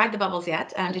haven't tried the bubbles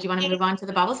yet. Did you want to move on to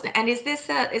the bubbles? And is this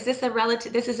a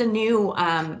relative? This is a new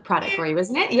product for you,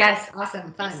 isn't it? Yes.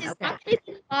 Awesome. Fun. This is Okay. not going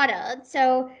to be bottled.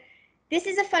 So this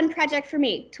is a fun project for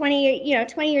me. 20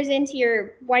 years into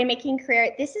your winemaking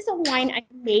career, this is a wine I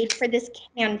made for this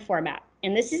can format.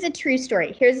 And this is a true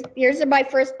story. Here's my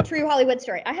first true Hollywood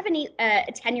story. I have a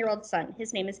 10-year-old son.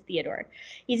 His name is Theodore.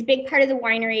 He's a big part of the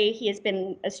winery. He has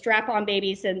been a strap-on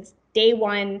baby since day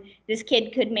one. This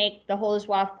kid could make the whole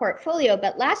Joie portfolio.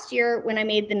 But last year, when I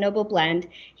made the Noble Blend,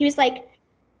 he was like,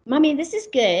 Mommy, this is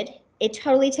good. It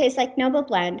totally tastes like Noble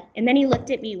Blend. And then he looked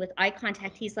at me with eye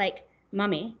contact. He's like,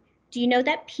 Mommy, do you know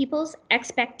that people's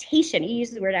expectation, he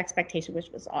used the word expectation, which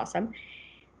was awesome.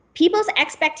 People's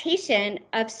expectation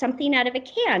of something out of a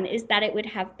can is that it would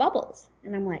have bubbles.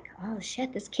 And I'm like, oh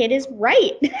shit, this kid is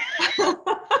right. This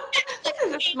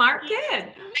is a smart kid.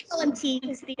 I call him T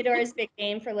because Theodore is a big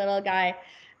name for little guy.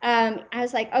 I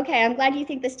was like, okay, I'm glad you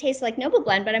think this tastes like Noble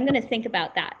Blend, but I'm going to think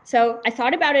about that. So I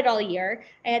thought about it all year.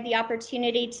 I had the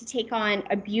opportunity to take on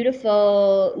a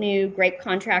beautiful new grape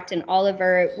contract in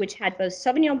Oliver, which had both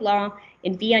Sauvignon Blanc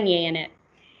and Viognier in it.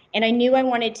 And I knew I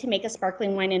wanted to make a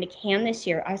sparkling wine in a can this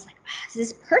year. I was like, this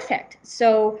is perfect.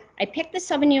 So I picked the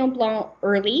Sauvignon Blanc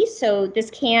early. So this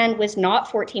can was not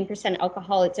 14%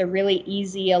 alcohol. It's a really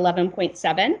easy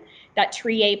 11.7. That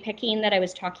Trier picking that I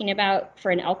was talking about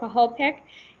for an alcohol pick.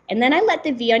 And then I let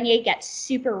the Viognier get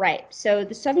super ripe. So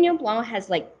the Sauvignon Blanc has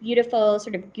like beautiful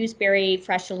sort of gooseberry,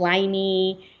 fresh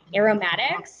limey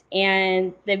aromatics.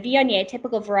 And the Viognier,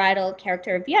 typical varietal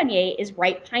character of Viognier, is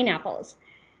ripe pineapples.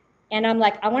 And I'm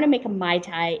like, I want to make a Mai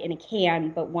Tai in a can,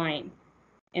 but wine.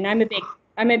 And I'm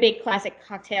a big classic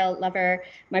cocktail lover.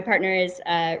 My partner is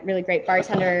a really great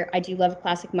bartender. I do love a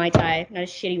classic Mai Tai, not a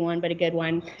shitty one, but a good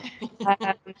one.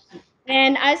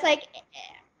 And I was like,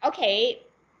 okay,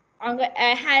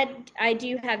 I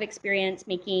do have experience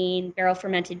making barrel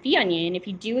fermented Viognier, and if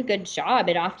you do a good job,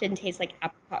 it often tastes like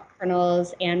apricot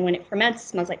kernels, and when it ferments, it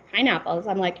smells like pineapples.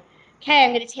 I'm like, okay,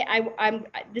 I'm gonna take.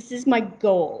 This is my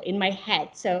goal in my head.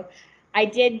 So I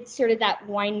did sort of that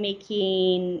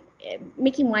winemaking.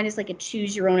 Making wine is like a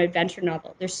choose your own adventure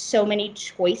novel. There's so many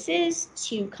choices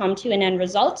to come to an end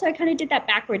result. So I kind of did that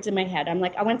backwards in my head. I'm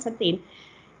like, I want something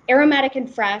aromatic and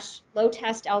fresh, low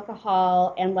test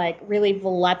alcohol, and like really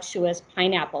voluptuous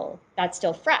pineapple that's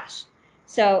still fresh.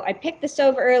 So I picked the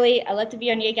Sauve early. I let the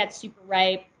Viognier get super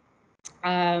ripe.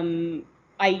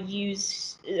 I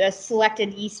use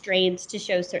selected yeast strains to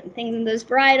show certain things in those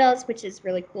varietals, which is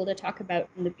really cool to talk about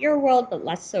in the beer world, but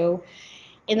less so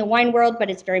in the wine world, but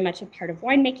it's very much a part of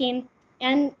winemaking.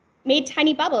 And made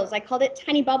tiny bubbles. I called it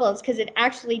tiny bubbles because it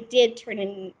actually did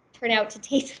turn out to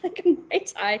taste like a Mai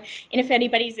Tai. And if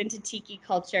anybody's into tiki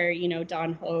culture,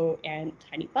 Don Ho and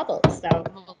tiny bubbles. So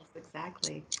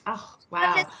exactly. Oh,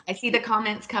 wow. I see the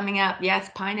comments coming up. Yes,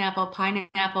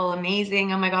 pineapple,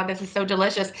 amazing. Oh my God, this is so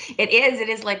delicious. It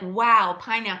is like, wow,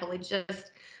 pineapple. It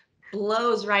just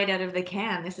blows right out of the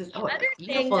can. This is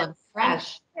beautiful and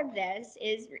fresh. Of this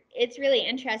is it's really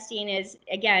interesting is,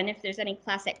 again, if there's any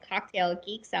classic cocktail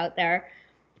geeks out there,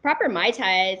 proper Mai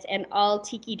Tais and all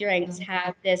tiki drinks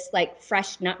have this like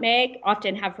fresh nutmeg,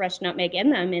 often have fresh nutmeg in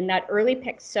them. And that early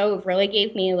pick Sauve really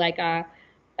gave me like a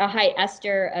high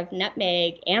ester of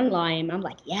nutmeg and lime. I'm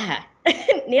like, yeah,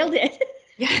 nailed it.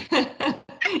 Yeah.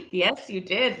 Yes, you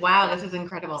did. Wow, this is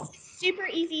incredible. Super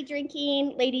easy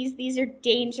drinking. Ladies, these are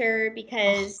danger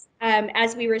because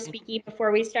as we were speaking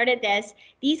before we started this,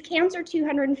 these cans are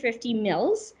 250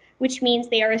 mils, which means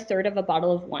they are a third of a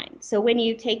bottle of wine. So when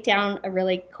you take down a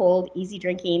really cold, easy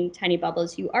drinking tiny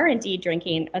bubbles, you are indeed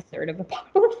drinking a third of a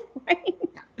bottle of wine.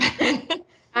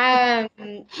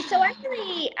 So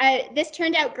actually, this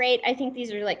turned out great. I think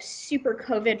these are like super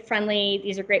COVID friendly.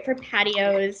 These are great for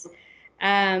patios.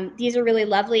 These are really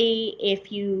lovely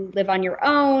if you live on your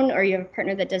own or you have a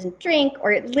partner that doesn't drink,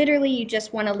 or literally you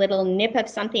just want a little nip of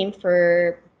something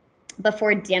for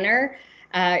before dinner.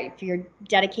 If you're a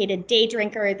dedicated day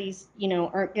drinker, these,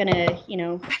 aren't gonna,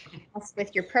 mess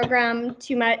with your program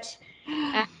too much.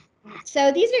 Uh,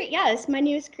 so these are, it's my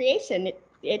newest creation.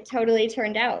 It totally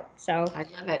turned out. So I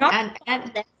love it.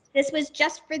 And this was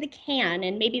just for the can,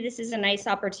 and maybe this is a nice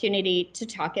opportunity to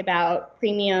talk about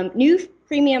new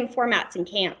premium formats and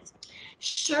cans.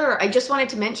 sure. I just wanted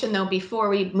to mention though, before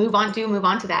we move on to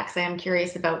that, because I am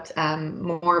curious about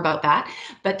more about that.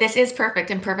 But this is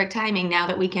perfect and perfect timing now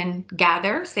that we can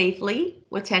gather safely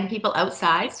with 10 people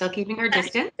outside, still keeping our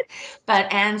distance.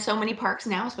 And so many parks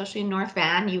now, especially in North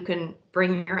Van, you can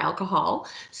bring your alcohol.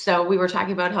 So we were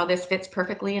talking about how this fits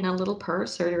perfectly in a little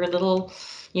purse or your little,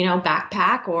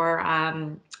 backpack or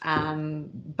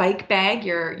bike bag,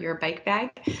 your bike bag.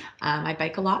 I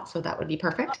bike a lot, so that would be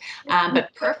perfect.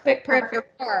 But perfect.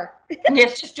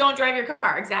 Yes, just don't drive your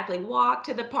car. Exactly. Walk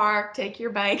to the park, take your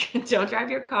bike, don't drive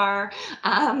your car.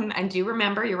 And do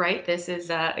remember, you're right, this is,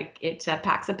 it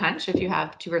packs a punch if you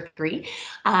have 2 or 3.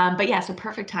 But yeah, so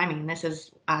perfect timing. This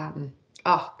is,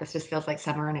 this just feels like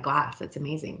summer in a glass. It's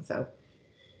amazing. So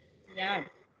yeah,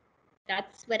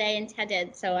 that's what I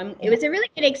intended. So it was a really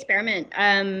good experiment.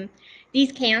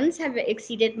 These cans have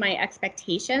exceeded my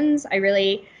expectations.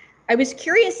 I was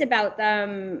curious about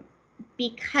them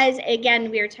because,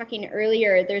 again, we were talking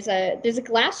earlier, there's a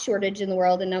glass shortage in the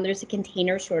world, and now there's a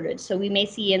container shortage. So we may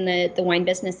see in the wine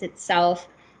business itself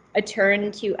a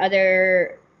turn to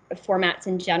other formats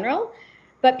in general.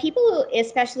 But people,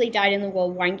 especially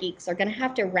dyed-in-the-wool wine geeks, are going to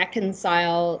have to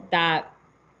reconcile that.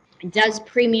 Does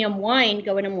premium wine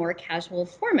go in a more casual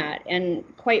format? And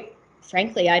quite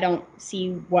frankly, I don't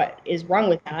see what is wrong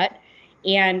with that.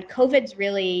 And COVID's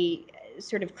really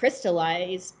sort of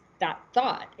crystallized that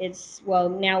thought. It's, well,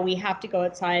 now we have to go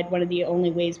outside. One of the only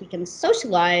ways we can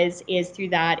socialize is through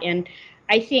that. And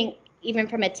I think even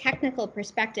from a technical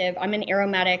perspective, I'm an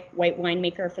aromatic white wine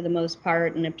maker for the most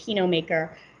part and a Pinot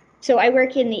maker. So I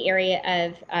work in the area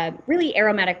of really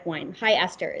aromatic wine, high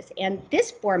esters. And this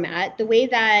format, the way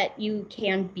that you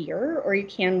can beer or you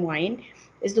can wine,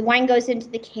 is the wine goes into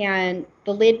the can,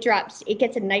 the lid drops, it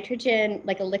gets a nitrogen,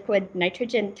 like a liquid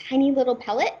nitrogen, tiny little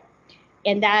pellet,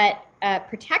 and that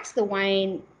protects the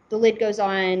wine. The lid goes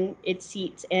on, it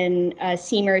seats, and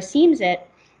seamer seams it.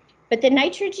 But the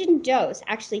nitrogen dose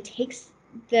actually takes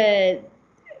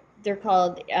they're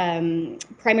called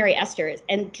primary esters,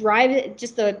 and drive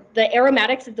just the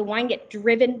aromatics of the wine get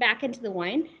driven back into the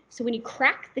wine. So when you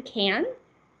crack the can,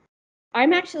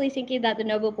 I'm actually thinking that the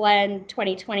Noble Blend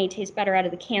 2020 tastes better out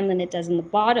of the can than it does in the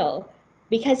bottle,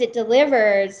 because it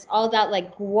delivers all that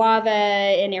like guava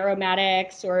and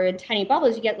aromatics, or in tiny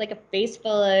bubbles, you get like a face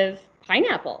full of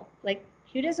pineapple. Like,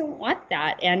 who doesn't want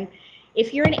that? And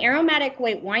if you're an aromatic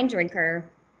white wine drinker,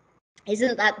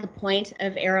 isn't that the point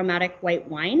of aromatic white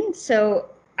wine? So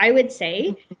I would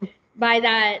say, by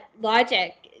that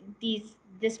logic,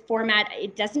 this format,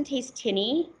 it doesn't taste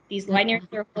tinny. These liners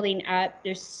are holding up.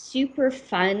 They're super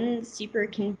fun, super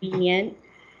convenient.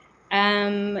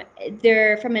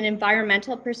 They're, from an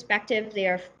environmental perspective, they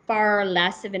are far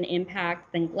less of an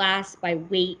impact than glass by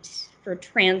weight. For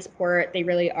transport, they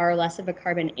really are less of a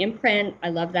carbon imprint. I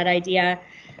love that idea.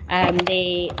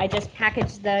 I just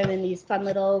packaged them in these fun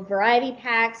little variety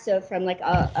packs. So from like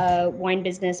a wine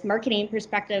business marketing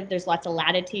perspective, there's lots of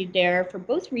latitude there for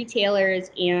both retailers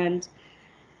and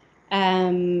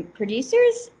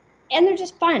producers, and they're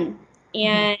just fun.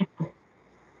 And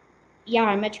yeah,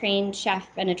 I'm a trained chef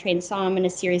and a trained somm and a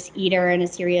serious eater and a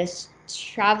serious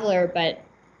traveler, but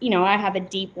I have a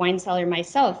deep wine cellar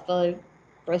myself full of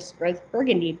first growth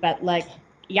Burgundy. But like,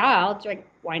 yeah, I'll drink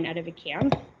wine out of a can.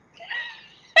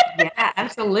 yeah,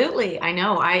 absolutely. I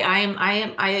know.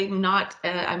 I'm not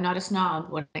a snob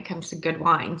when it comes to good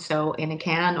wine. So in a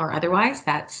can or otherwise,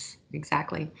 that's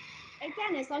exactly.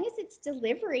 Again, as long as it's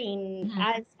delivering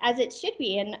as it should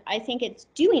be, and I think it's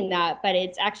doing that, but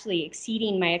it's actually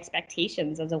exceeding my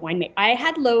expectations as a winemaker. I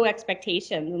had low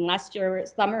expectations, and last year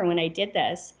summer when I did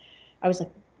this, I was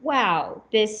like, wow,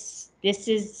 this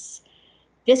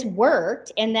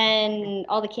worked. And then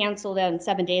all the cans sold out in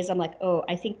 7 days. I'm like, oh,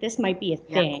 I think this might be a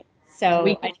thing. So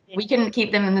we couldn't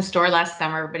keep them in the store last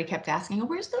summer. Everybody kept asking, "Oh,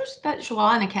 where's that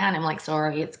Joie in a can?" I'm like,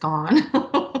 "Sorry, it's gone."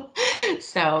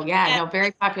 So yeah, no,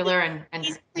 very popular and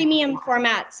these premium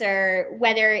formats are,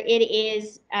 whether it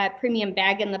is a premium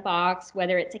bag in the box,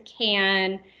 whether it's a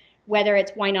can, whether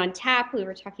it's wine on tap. We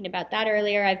were talking about that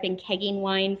earlier. I've been kegging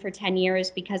wine for 10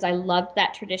 years because I loved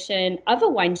that tradition of a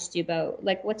wine stew boat.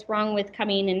 Like, what's wrong with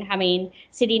coming and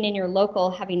sitting in your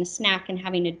local, having a snack and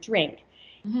having a drink?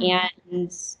 And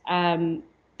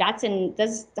that's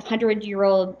hundreds of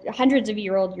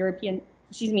year old European,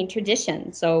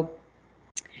 tradition. So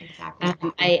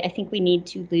Exactly. I think we need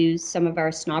to lose some of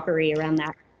our snobbery around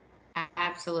that.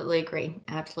 Absolutely agree.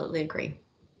 Absolutely agree.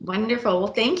 Wonderful.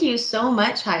 Well, thank you so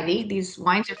much, Heidi. These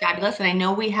wines are fabulous, and I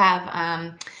know we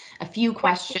have a few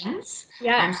questions.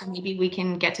 Yeah. So maybe we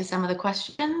can get to some of the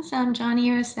questions, Johnny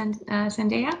or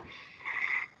Zendaya.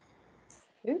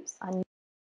 Oops.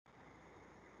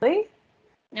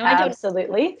 No, I don't.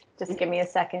 Absolutely. Just give me a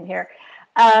second here.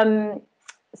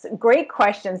 So great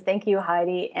questions. Thank you,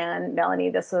 Heidi and Melanie.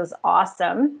 This was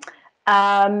awesome.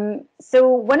 So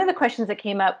one of the questions that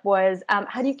came up was,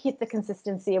 how do you keep the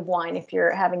consistency of wine if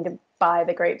you're having to buy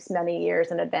the grapes many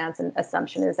years in advance? And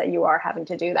assumption is that you are having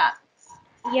to do that.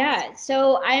 Yeah,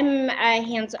 so I'm a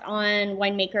hands-on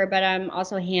winemaker, but I'm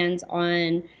also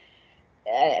hands-on.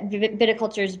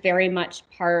 Viticulture is very much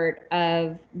part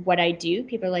of what I do.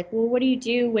 People are like, well, what do you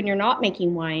do when you're not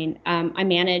making wine? I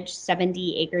manage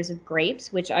 70 acres of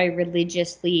grapes, which I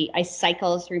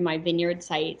cycle through my vineyard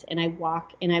site, and I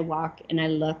walk and I walk and I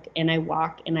look and I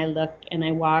walk and I look and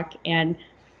I walk. And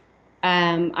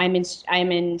I'm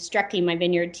instructing my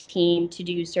vineyard team to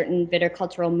do certain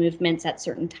viticultural movements at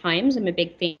certain times. I'm a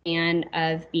big fan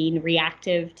of being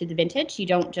reactive to the vintage. You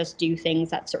don't just do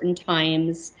things at certain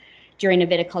times during a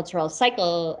viticultural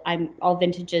cycle. All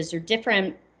vintages are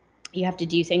different. You have to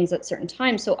do things at certain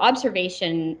times. So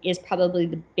observation is probably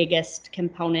the biggest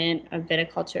component of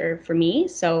viticulture for me.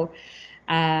 So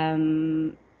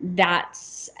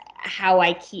that's how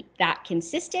I keep that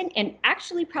consistent, and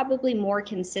actually probably more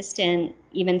consistent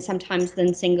even sometimes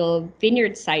than single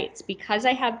vineyard sites, because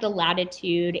I have the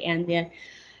latitude and the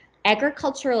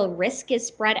agricultural risk is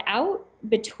spread out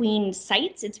between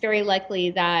sites. It's very likely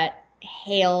that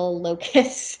hail,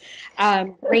 locusts,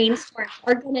 rainstorms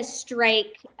are going to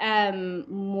strike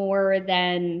more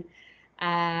than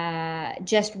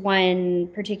just one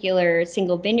particular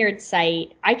single vineyard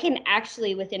site. I can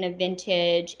actually, within a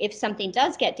vintage, if something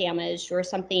does get damaged or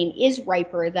something is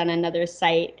riper than another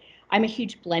site, I'm a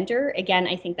huge blender. Again,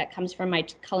 I think that comes from my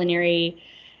culinary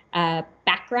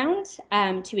background.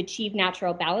 To achieve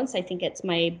natural balance, I think it's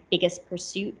my biggest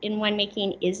pursuit in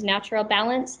winemaking is natural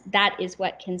balance. That is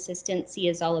what consistency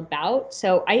is all about.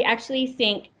 So I actually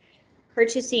think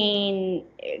purchasing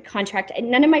contract,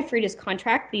 none of my fruit is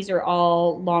contract. These are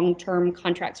all long-term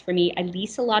contracts for me. I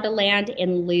lease a lot of land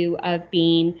in lieu of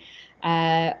being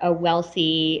a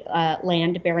wealthy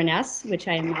land baroness, which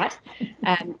I am not,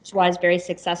 which was very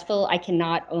successful. I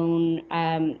cannot own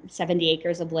 70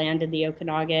 acres of land in the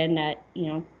Okanagan at,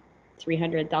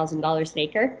 $300,000 an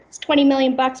acre. It's 20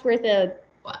 million bucks worth of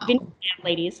vineyard land,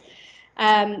 ladies.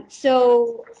 I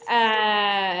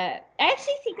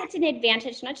actually think it's an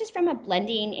advantage, not just from a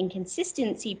blending and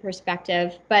consistency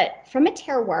perspective, but from a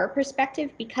terroir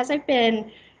perspective, because I've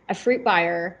been a fruit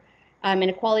buyer and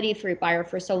a quality fruit buyer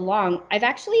for so long.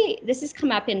 This has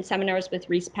come up in seminars with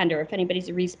Reese Pender. If anybody's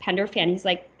a Reese Pender fan, he's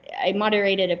like, I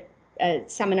moderated a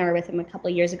seminar with him a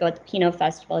couple of years ago at the Pinot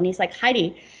Festival, and he's like,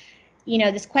 Heidi,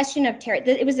 this question of terroir,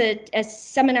 it was a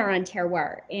seminar on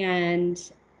terroir,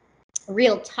 and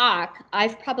real talk,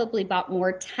 I've probably bought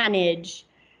more tonnage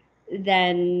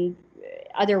than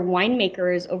other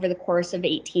winemakers over the course of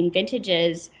 18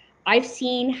 vintages. I've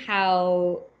seen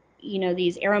how,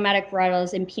 these aromatic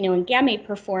varietals in Pinot and Gamay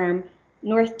perform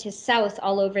north to south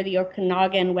all over the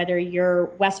Okanagan, whether you're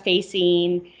west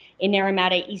facing in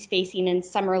Naramata, east facing in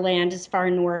Summerland, as far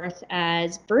north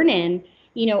as Vernon,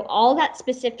 all that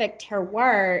specific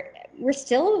terroir. We're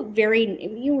still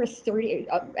we're 30,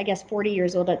 I guess 40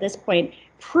 years old at this point,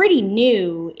 pretty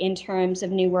new in terms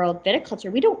of New World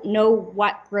viticulture. We don't know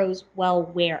what grows well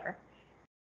where.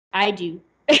 I do.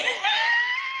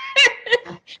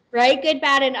 Right? Good,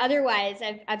 bad, and otherwise.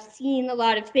 I've seen a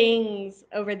lot of things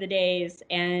over the days,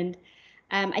 and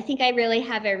I think I really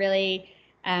have a really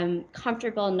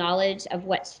comfortable knowledge of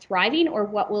what's thriving or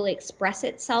what will express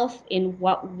itself in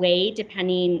what way,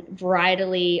 depending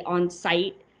varietally on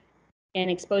site and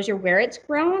exposure where it's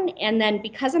grown. And then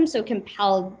because I'm so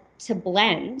compelled to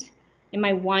blend and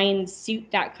my wines suit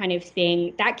that kind of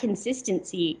thing, that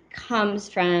consistency comes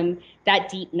from that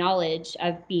deep knowledge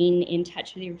of being in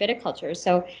touch with your viticulture.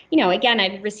 So, again,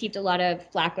 I've received a lot of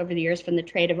flack over the years from the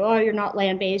trade of, oh, you're not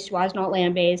land-based, Joie's not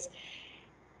land-based.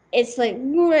 It's like,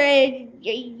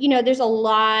 there's a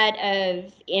lot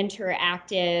of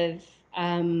interactive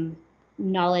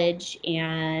knowledge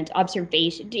and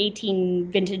observation,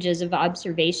 18 vintages of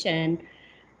observation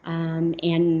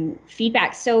and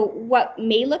feedback. So what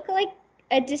may look like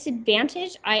a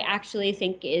disadvantage, I actually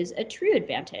think is a true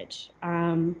advantage.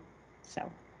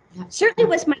 Certainly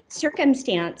was my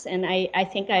circumstance, and I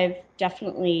think I've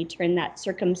definitely turned that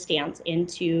circumstance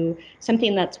into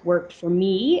something that's worked for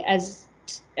me as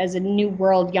as a new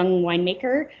world young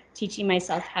winemaker, teaching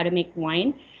myself how to make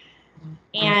wine,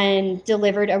 and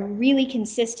delivered a really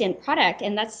consistent product.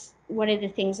 And that's one of the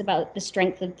things about the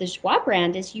strength of the Joie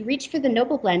brand is you reach for the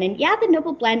Noble Blend. And yeah, the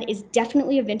Noble Blend is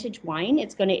definitely a vintage wine.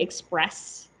 It's going to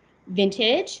express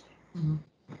vintage. Mm-hmm.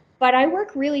 But I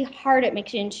work really hard at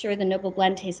making sure the Noble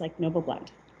Blend tastes like Noble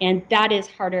Blend. And that is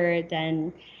harder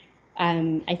than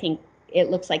I think it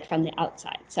looks like from the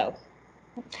outside. So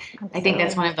I think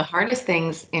that's one of the hardest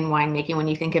things in winemaking when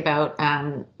you think about,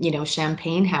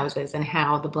 champagne houses and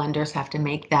how the blenders have to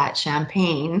make that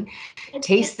champagne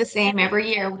taste the same every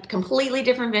year, completely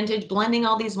different vintage, blending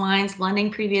all these wines, blending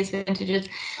previous vintages.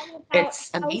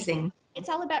 It's amazing. It's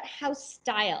all about house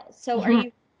style. So Mhm. are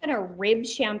you going to rib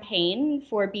champagne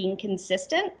for being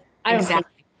consistent? I don't think.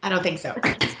 I don't think so.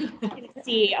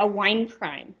 See a wine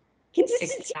crime.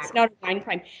 Consistency is not a wine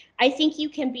crime. I think you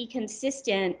can be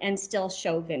consistent and still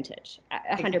show vintage.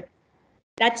 100%.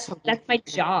 That's my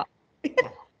job.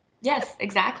 Yes,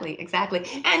 exactly.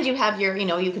 And you have your,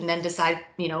 you can then decide,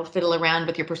 fiddle around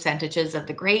with your percentages of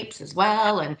the grapes as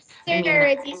well. And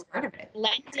It's part of it.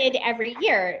 Blended every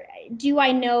year. Do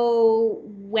I know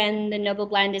when the Noble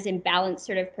Blend is in balance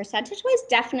sort of percentage-wise?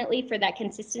 Definitely for that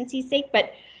consistency's sake,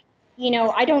 but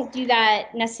I don't do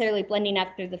that necessarily blending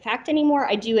after the fact anymore.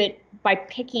 I do it by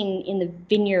picking in the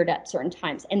vineyard at certain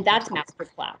times, and that's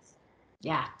masterclass.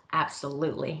 Yeah,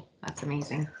 absolutely. That's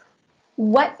amazing.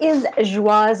 What is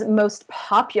Joie's most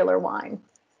popular wine?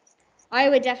 I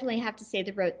would definitely have to say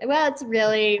the rose. Well, it's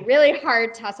really, really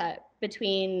hard toss up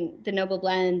between the Noble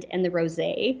Blend and the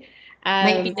Rosé.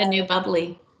 Might be the new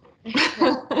bubbly.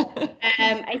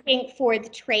 I think for the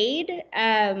trade,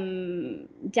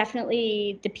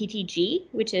 definitely the PTG,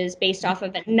 which is based off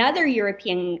of another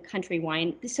European country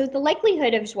wine. So the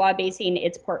likelihood of Joie basing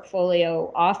its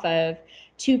portfolio off of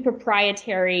two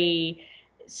proprietary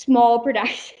small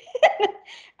production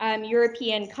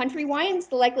European country wines,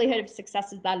 the likelihood of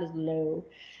success is low.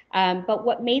 But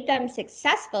what made them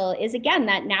successful is, again,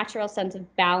 that natural sense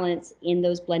of balance in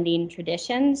those blending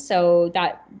traditions. So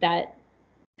that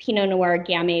Pinot Noir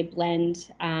Gamay blend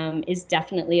is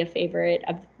definitely a favorite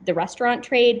of the restaurant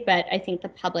trade, but I think the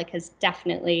public has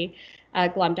definitely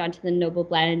glommed onto the Noble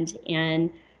Blend and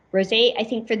Rosé. I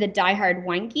think for the diehard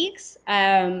wine geeks,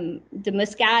 the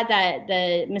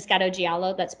Moscato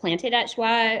Giallo that's planted at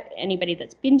Joie, anybody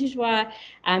that's been to Joie,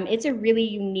 it's a really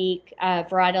unique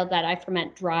varietal that I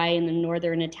ferment dry in the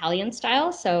northern Italian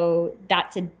style. So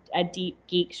that's a deep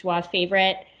geek Joie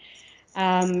favorite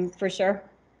for sure.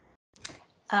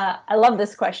 I love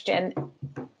this question.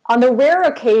 On the rare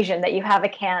occasion that you have a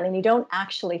can and you don't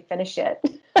actually finish it,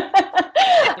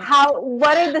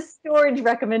 what are the storage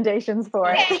recommendations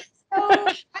for it?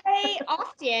 So I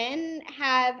often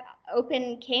have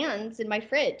open cans in my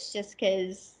fridge just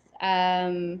because,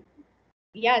 so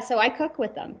I cook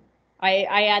with them. I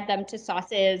add them to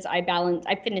sauces. I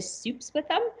finish soups with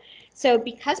them. So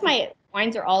because my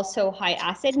wines are all so high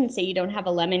acid, and say you don't have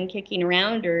a lemon kicking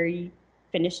around or you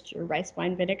finished your rice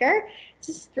wine vinegar,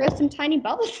 just throw some tiny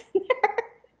bubbles in there.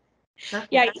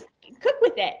 Perfect. Yeah, cook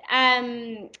with it.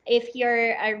 If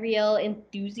you're a real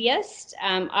enthusiast,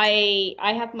 I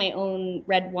have my own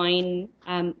red wine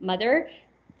a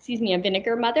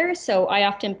vinegar mother. So I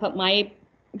often put my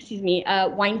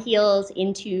wine heels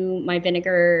into my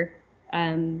vinegar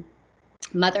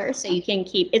mother. So you can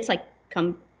keep it's like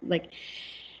kombucha.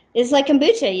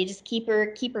 You just keep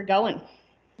her going.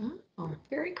 Oh,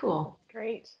 very cool.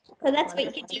 Great. So that's what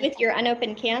you could do with your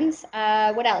unopened cans.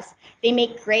 What else? They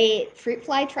make great fruit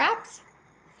fly traps.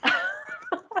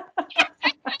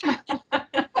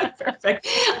 Perfect.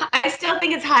 I still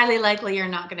think it's highly likely you're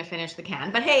not going to finish the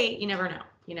can, but hey, you never know.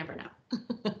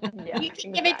 Yeah, you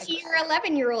can give it to your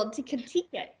 11-year-old to critique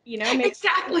it, Maybe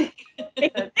Exactly.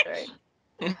 That's right.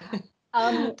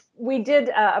 We did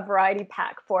a variety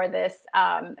pack for this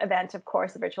event, of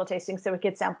course, the virtual tasting, so we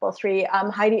could sample 3.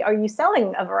 Heidi, are you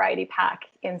selling a variety pack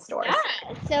in stores?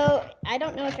 Yeah, so I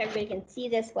don't know if everybody can see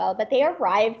this well, but they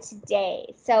arrived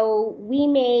today. So we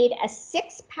made a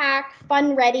 6-pack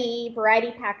fun ready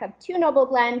variety pack of 2 Noble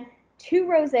Blend, 2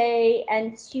 Rosé,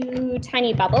 and 2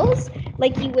 tiny bubbles.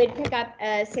 Like you would pick up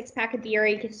a 6-pack of beer,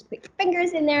 you could just put your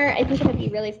fingers in there. I think it would be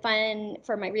really fun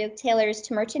for my retailers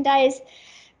to merchandise.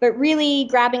 But really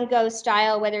grab and go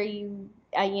style, whether you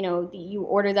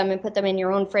order them and put them in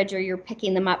your own fridge or you're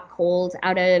picking them up cold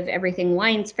out of Everything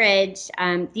Wine's fridge.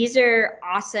 These are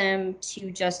awesome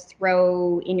to just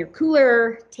throw in your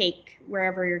cooler, take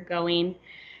wherever you're going.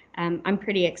 I'm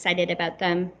pretty excited about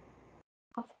them.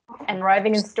 And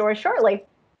arriving in stores shortly.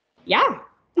 Yeah.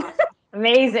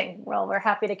 Amazing. Well, we're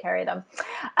happy to carry them.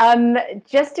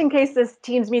 Just in case this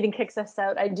Teams meeting kicks us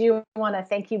out, I do want to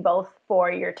thank you both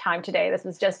for your time today. This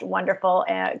was just wonderful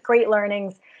and great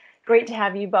learnings. Great to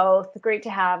have you both. Great to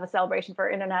have a celebration for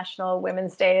International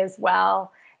Women's Day as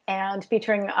well, and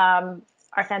featuring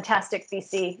our fantastic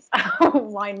BC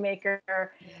winemaker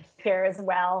here as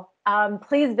well.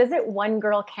 Please visit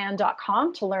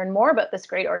onegirlcan.com to learn more about this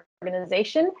great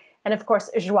organization. And of course,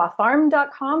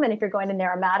 JoieFarm.com. And if you're going to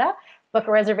Naramata, book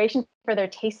a reservation for their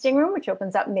tasting room, which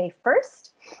opens up May 1st.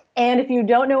 And if you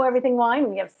don't know Everything Wine,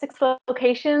 we have 6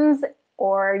 locations,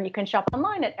 or you can shop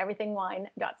online at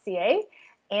everythingwine.ca.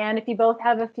 And if you both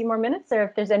have a few more minutes, or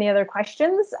if there's any other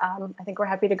questions, I think we're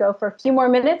happy to go for a few more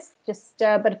minutes.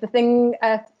 But if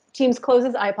the Teams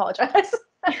closes, I apologize.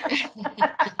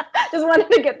 Just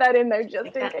wanted to get that in there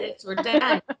just in case. We're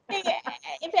done.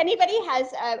 If anybody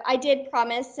has, I did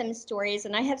promise some stories,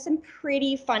 and I have some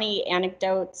pretty funny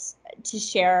anecdotes to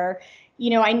share.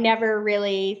 I never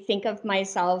really think of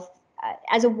myself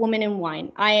as a woman in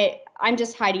wine. I'm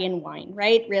just Heidi in wine,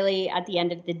 right? Really, at the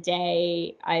end of the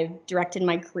day, I've directed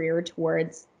my career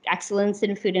towards excellence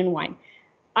in food and wine.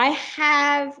 I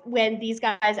have, when these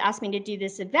guys asked me to do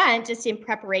this event, just in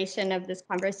preparation of this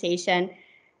conversation,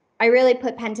 I really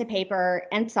put pen to paper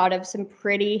and thought of some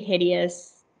pretty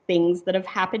hideous things that have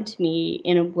happened to me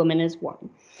in A Woman Is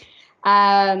Wine.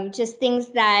 Just things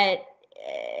that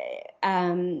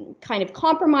kind of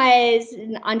compromise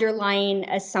an underlying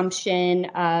assumption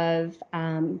of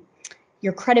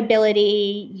your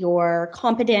credibility, your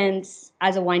competence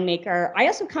as a winemaker. I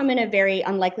also come in a very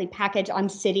unlikely package.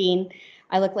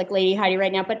 I look like Lady Heidi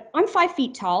right now, but I'm 5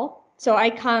 feet tall. So I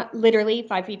can't, literally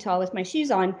 5 feet tall with my shoes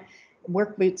on,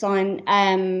 work boots on.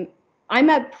 I'm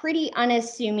a pretty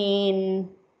unassuming,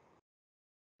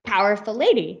 powerful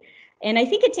lady. And I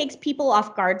think it takes people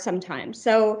off guard sometimes.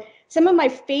 So some of my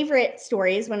favorite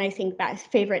stories, when I think back,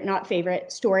 favorite, not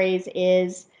favorite stories,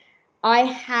 is I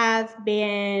have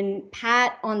been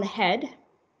pat on the head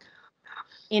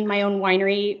in my own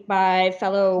winery by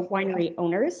fellow winery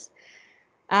owners.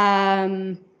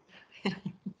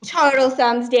 Total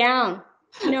thumbs down.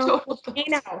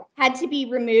 Had to be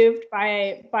removed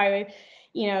by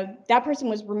that person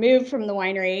was removed from the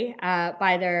winery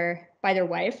by their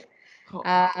wife.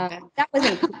 That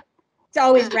wasn't cool. It's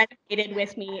always resonated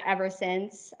with me ever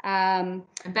since. I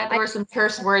bet there were some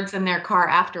curse words in their car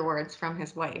afterwards from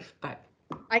his wife, but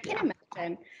I can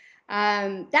imagine.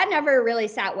 That never really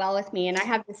sat well with me. And I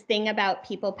have this thing about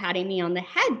people patting me on the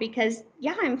head because,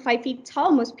 I'm 5 feet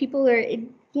tall. Most people are,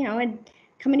 and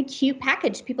come in a cute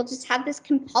package. People just have this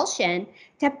compulsion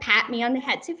to pat me on the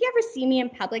head. So if you ever see me in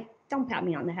public, don't pat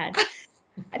me on the head.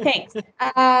 Thanks. It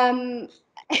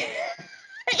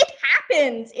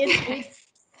happens. It's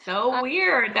so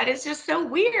weird. That is just so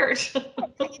weird.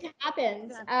 It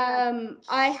happens.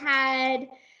 I had,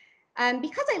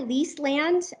 because I lease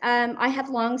land, I have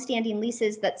long-standing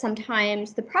leases that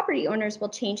sometimes the property owners will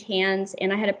change hands.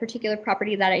 And I had a particular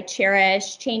property that I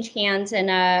cherish change hands, and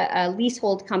a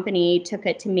leasehold company took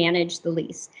it to manage the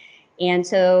lease. And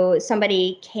so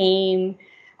somebody came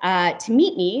to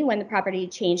meet me when the property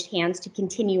changed hands to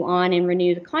continue on and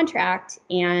renew the contract.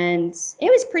 And it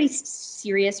was pretty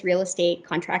serious real estate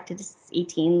contract. It's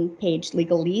 18-page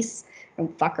legal lease. I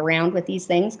don't fuck around with these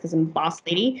things because I'm a boss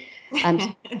lady.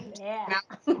 Yeah.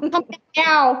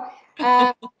 Now,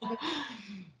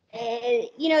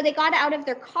 they got out of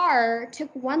their car,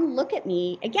 took one look at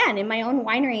me, again, in my own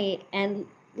winery, and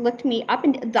looked me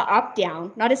up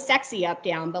down, not a sexy up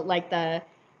down, but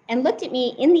and looked at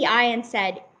me in the eye and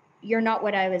said, "You're not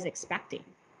what I was expecting."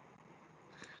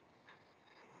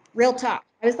 Real talk.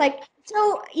 I was like,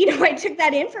 so, I took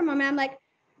that in from him. I'm like,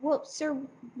 well, sir,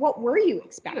 what were you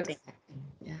expecting?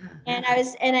 Yeah. And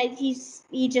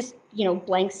he just,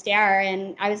 blank stare.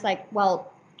 And I was like,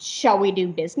 well, shall we do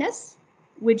business?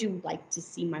 Would you like to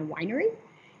see my winery?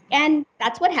 And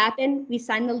that's what happened. We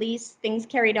signed the lease, things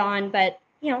carried on, but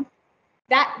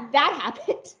that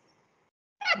happened.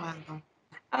 Wow.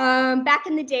 Back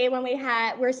in the day when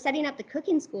we're setting up the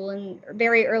cooking school in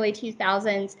very early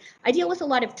 2000s, I deal with a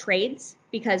lot of trades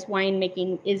because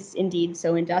winemaking is indeed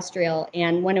so industrial.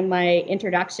 And one of my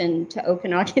introduction to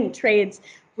Okanagan trades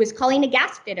was calling a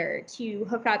gas fitter to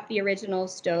hook up the original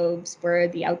stoves for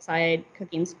the outside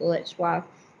cooking school at Schwa.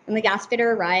 And the gas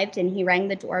fitter arrived and he rang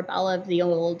the doorbell of the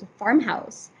old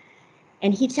farmhouse.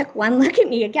 And he took one look at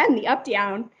me, again, the up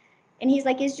down, and he's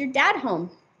like, "Is your dad home?"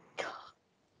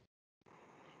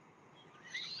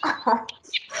 Well,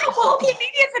 okay,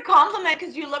 maybe it's a compliment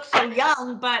because you look so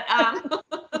young, but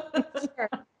Sure.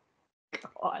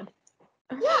 God.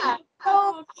 Yeah.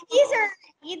 So these are,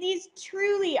 these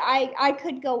truly, I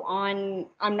could go on.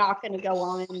 I'm not going to go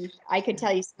on. I could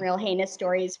tell you some real heinous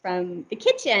stories from the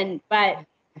kitchen, but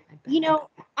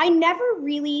I never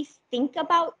really think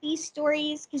about these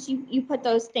stories because you put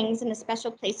those things in a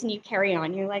special place and you carry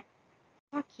on. You're like,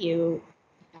 fuck you.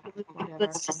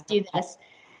 Let's just do this.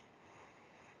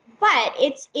 But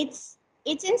it's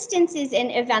instances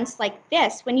and events like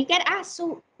this when you get asked,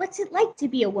 so what's it like to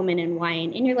be a woman in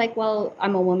wine? And you're like, well,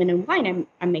 I'm a woman in wine.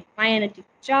 I'm making wine. I do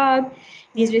a job.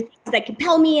 These are things that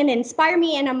compel me and inspire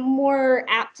me, and I'm more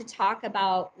apt to talk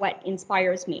about what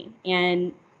inspires me.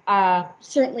 And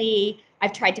certainly,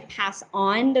 I've tried to pass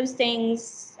on those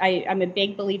things. I'm a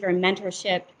big believer in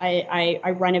mentorship.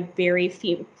 I run a very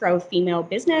pro-female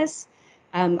business.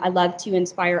 I love to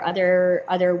inspire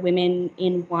other women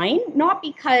in wine, not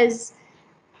because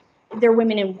they're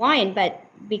women in wine, but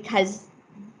because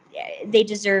they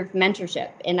deserve mentorship.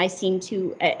 And I seem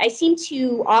to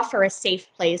offer a safe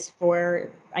place for,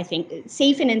 I think,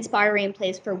 safe and inspiring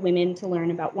place for women to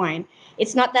learn about wine.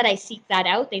 It's not that I seek that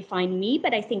out; they find me,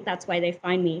 but I think that's why they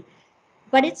find me.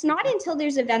 But it's not until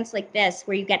there's events like this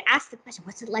where you get asked the question,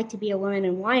 what's it like to be a woman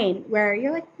in wine? Where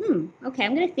you're like, okay,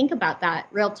 I'm going to think about that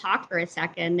real talk for a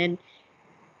second. And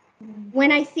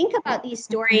when I think about these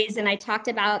stories, and I talked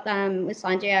about them with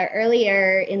Sandra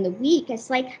earlier in the week, it's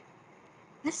like,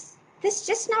 this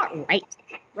just not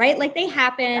right? Like they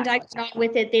happened, I got on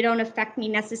with it. They don't affect me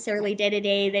necessarily day to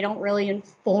day. They don't really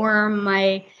inform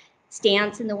my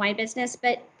stance in the wine business,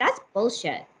 but that's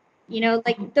bullshit.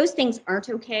 Like those things aren't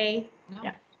okay.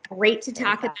 Yeah. Great to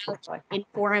talk about in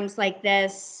forums like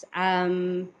this.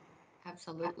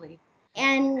 Absolutely.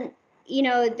 And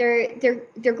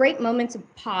they're great moments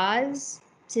of pause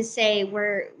to say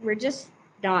we're just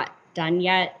not done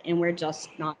yet, and we're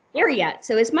just not there yet.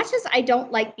 So as much as I don't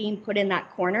like being put in that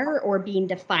corner or being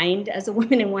defined as a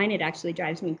woman in wine, it actually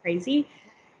drives me crazy.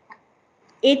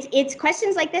 It's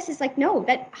questions like this. It's like, no,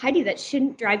 Heidi, that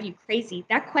shouldn't drive you crazy.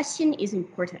 That question is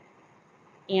important.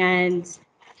 And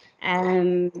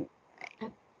that's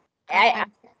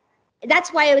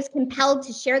why I was compelled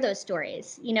to share those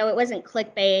stories. It wasn't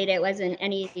clickbait. It wasn't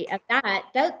any of that.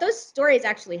 Those stories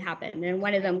actually happened, and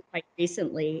one of them quite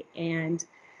recently. And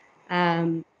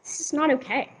it's just not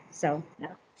okay. So, no.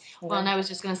 Well, and I was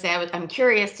just going to say, I'm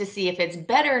curious to see if it's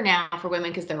better now for women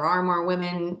because there are more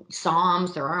women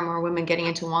somms, there are more women getting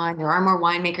into wine, there are more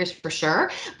winemakers for sure.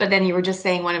 But then you were just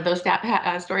saying one of those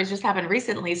stories just happened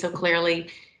recently. So clearly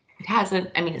it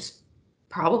hasn't, I mean, it's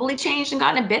probably changed and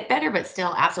gotten a bit better, but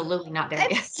still absolutely not there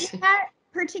yet. That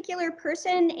particular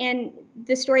person, and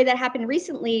the story that happened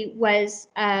recently was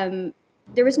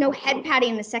there was no head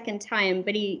patting the second time,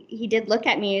 but he did look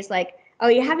at me. He's like, oh,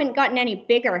 you haven't gotten any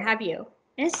bigger, have you?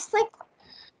 And it's like,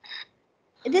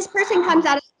 this person comes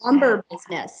out of the lumber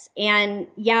business. And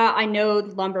yeah, I know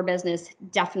the lumber business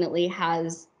definitely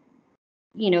has,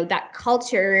 that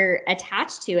culture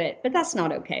attached to it, but that's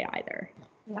not okay either.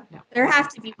 No. There have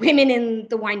to be women in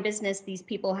the wine business. These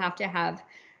people have to have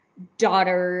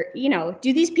do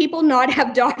these people not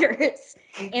have daughters?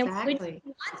 Exactly. And would you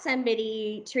want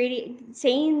somebody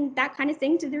saying that kind of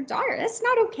thing to their daughter? That's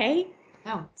not okay.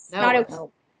 No, not okay.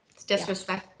 It's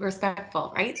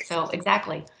disrespectful, right? So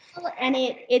exactly. And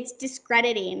it's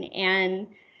discrediting, and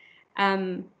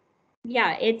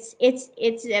it's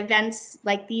events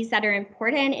like these that are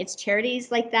important. It's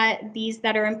charities like these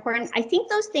that are important. I think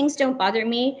those things don't bother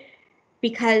me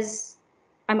because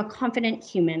I'm a confident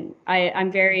human.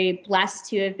 I'm very blessed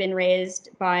to have been raised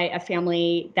by a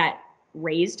family that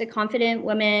raised a confident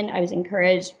woman. I was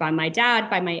encouraged by my dad,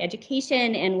 by my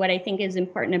education. And what I think is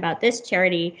important about this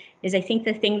charity is I think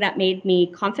the thing that made me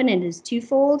confident is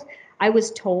twofold. I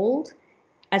was told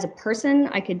as a person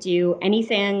I could do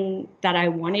anything that I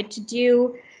wanted to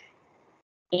do.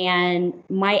 And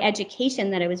my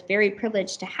education that I was very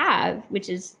privileged to have, which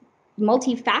is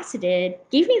multifaceted,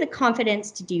 gave me the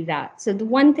confidence to do that. So the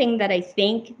one thing that I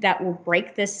think that will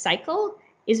break this cycle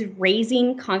is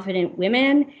raising confident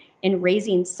women and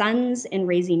raising sons and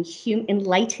raising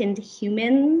enlightened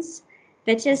humans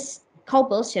that just call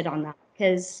bullshit on that,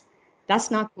 because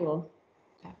that's not cool.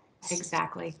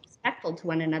 Exactly. Respectful to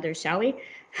one another, shall we?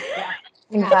 Yeah,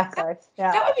 exactly.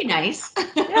 Yeah. That would be nice.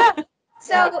 Yeah.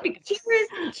 So cheers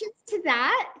to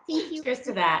that. Thank you. Cheers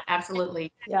to that.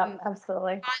 Absolutely. Yeah,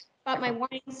 absolutely. Bought my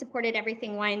wine, supported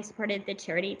everything wine, supported the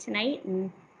charity tonight.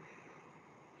 And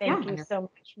Thank you so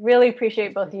much. Really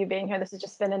appreciate both of you being here. This has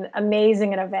just been an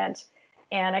amazing event.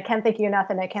 And I can't thank you enough.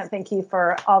 And I can't thank you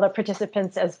for all the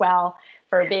participants as well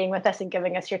for being with us and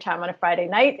giving us your time on a Friday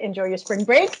night. Enjoy your spring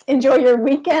break. Enjoy your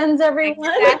weekends, everyone.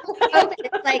 Exactly.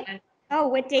 It's like Oh,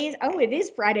 what days? Oh, it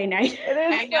is Friday night. It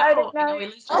is I Friday know, night. we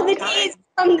lose All track the of time. days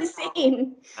come the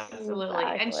same. Absolutely.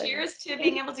 And Exactly. cheers to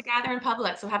being able to gather in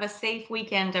public. So have a safe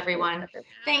weekend, everyone.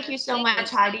 Thank you so Thank you much,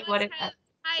 so Heidi. much, so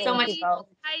Thank much. you both.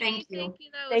 Heidi, Thank you. thank you.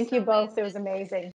 That was Thank you so both. amazing. It was amazing.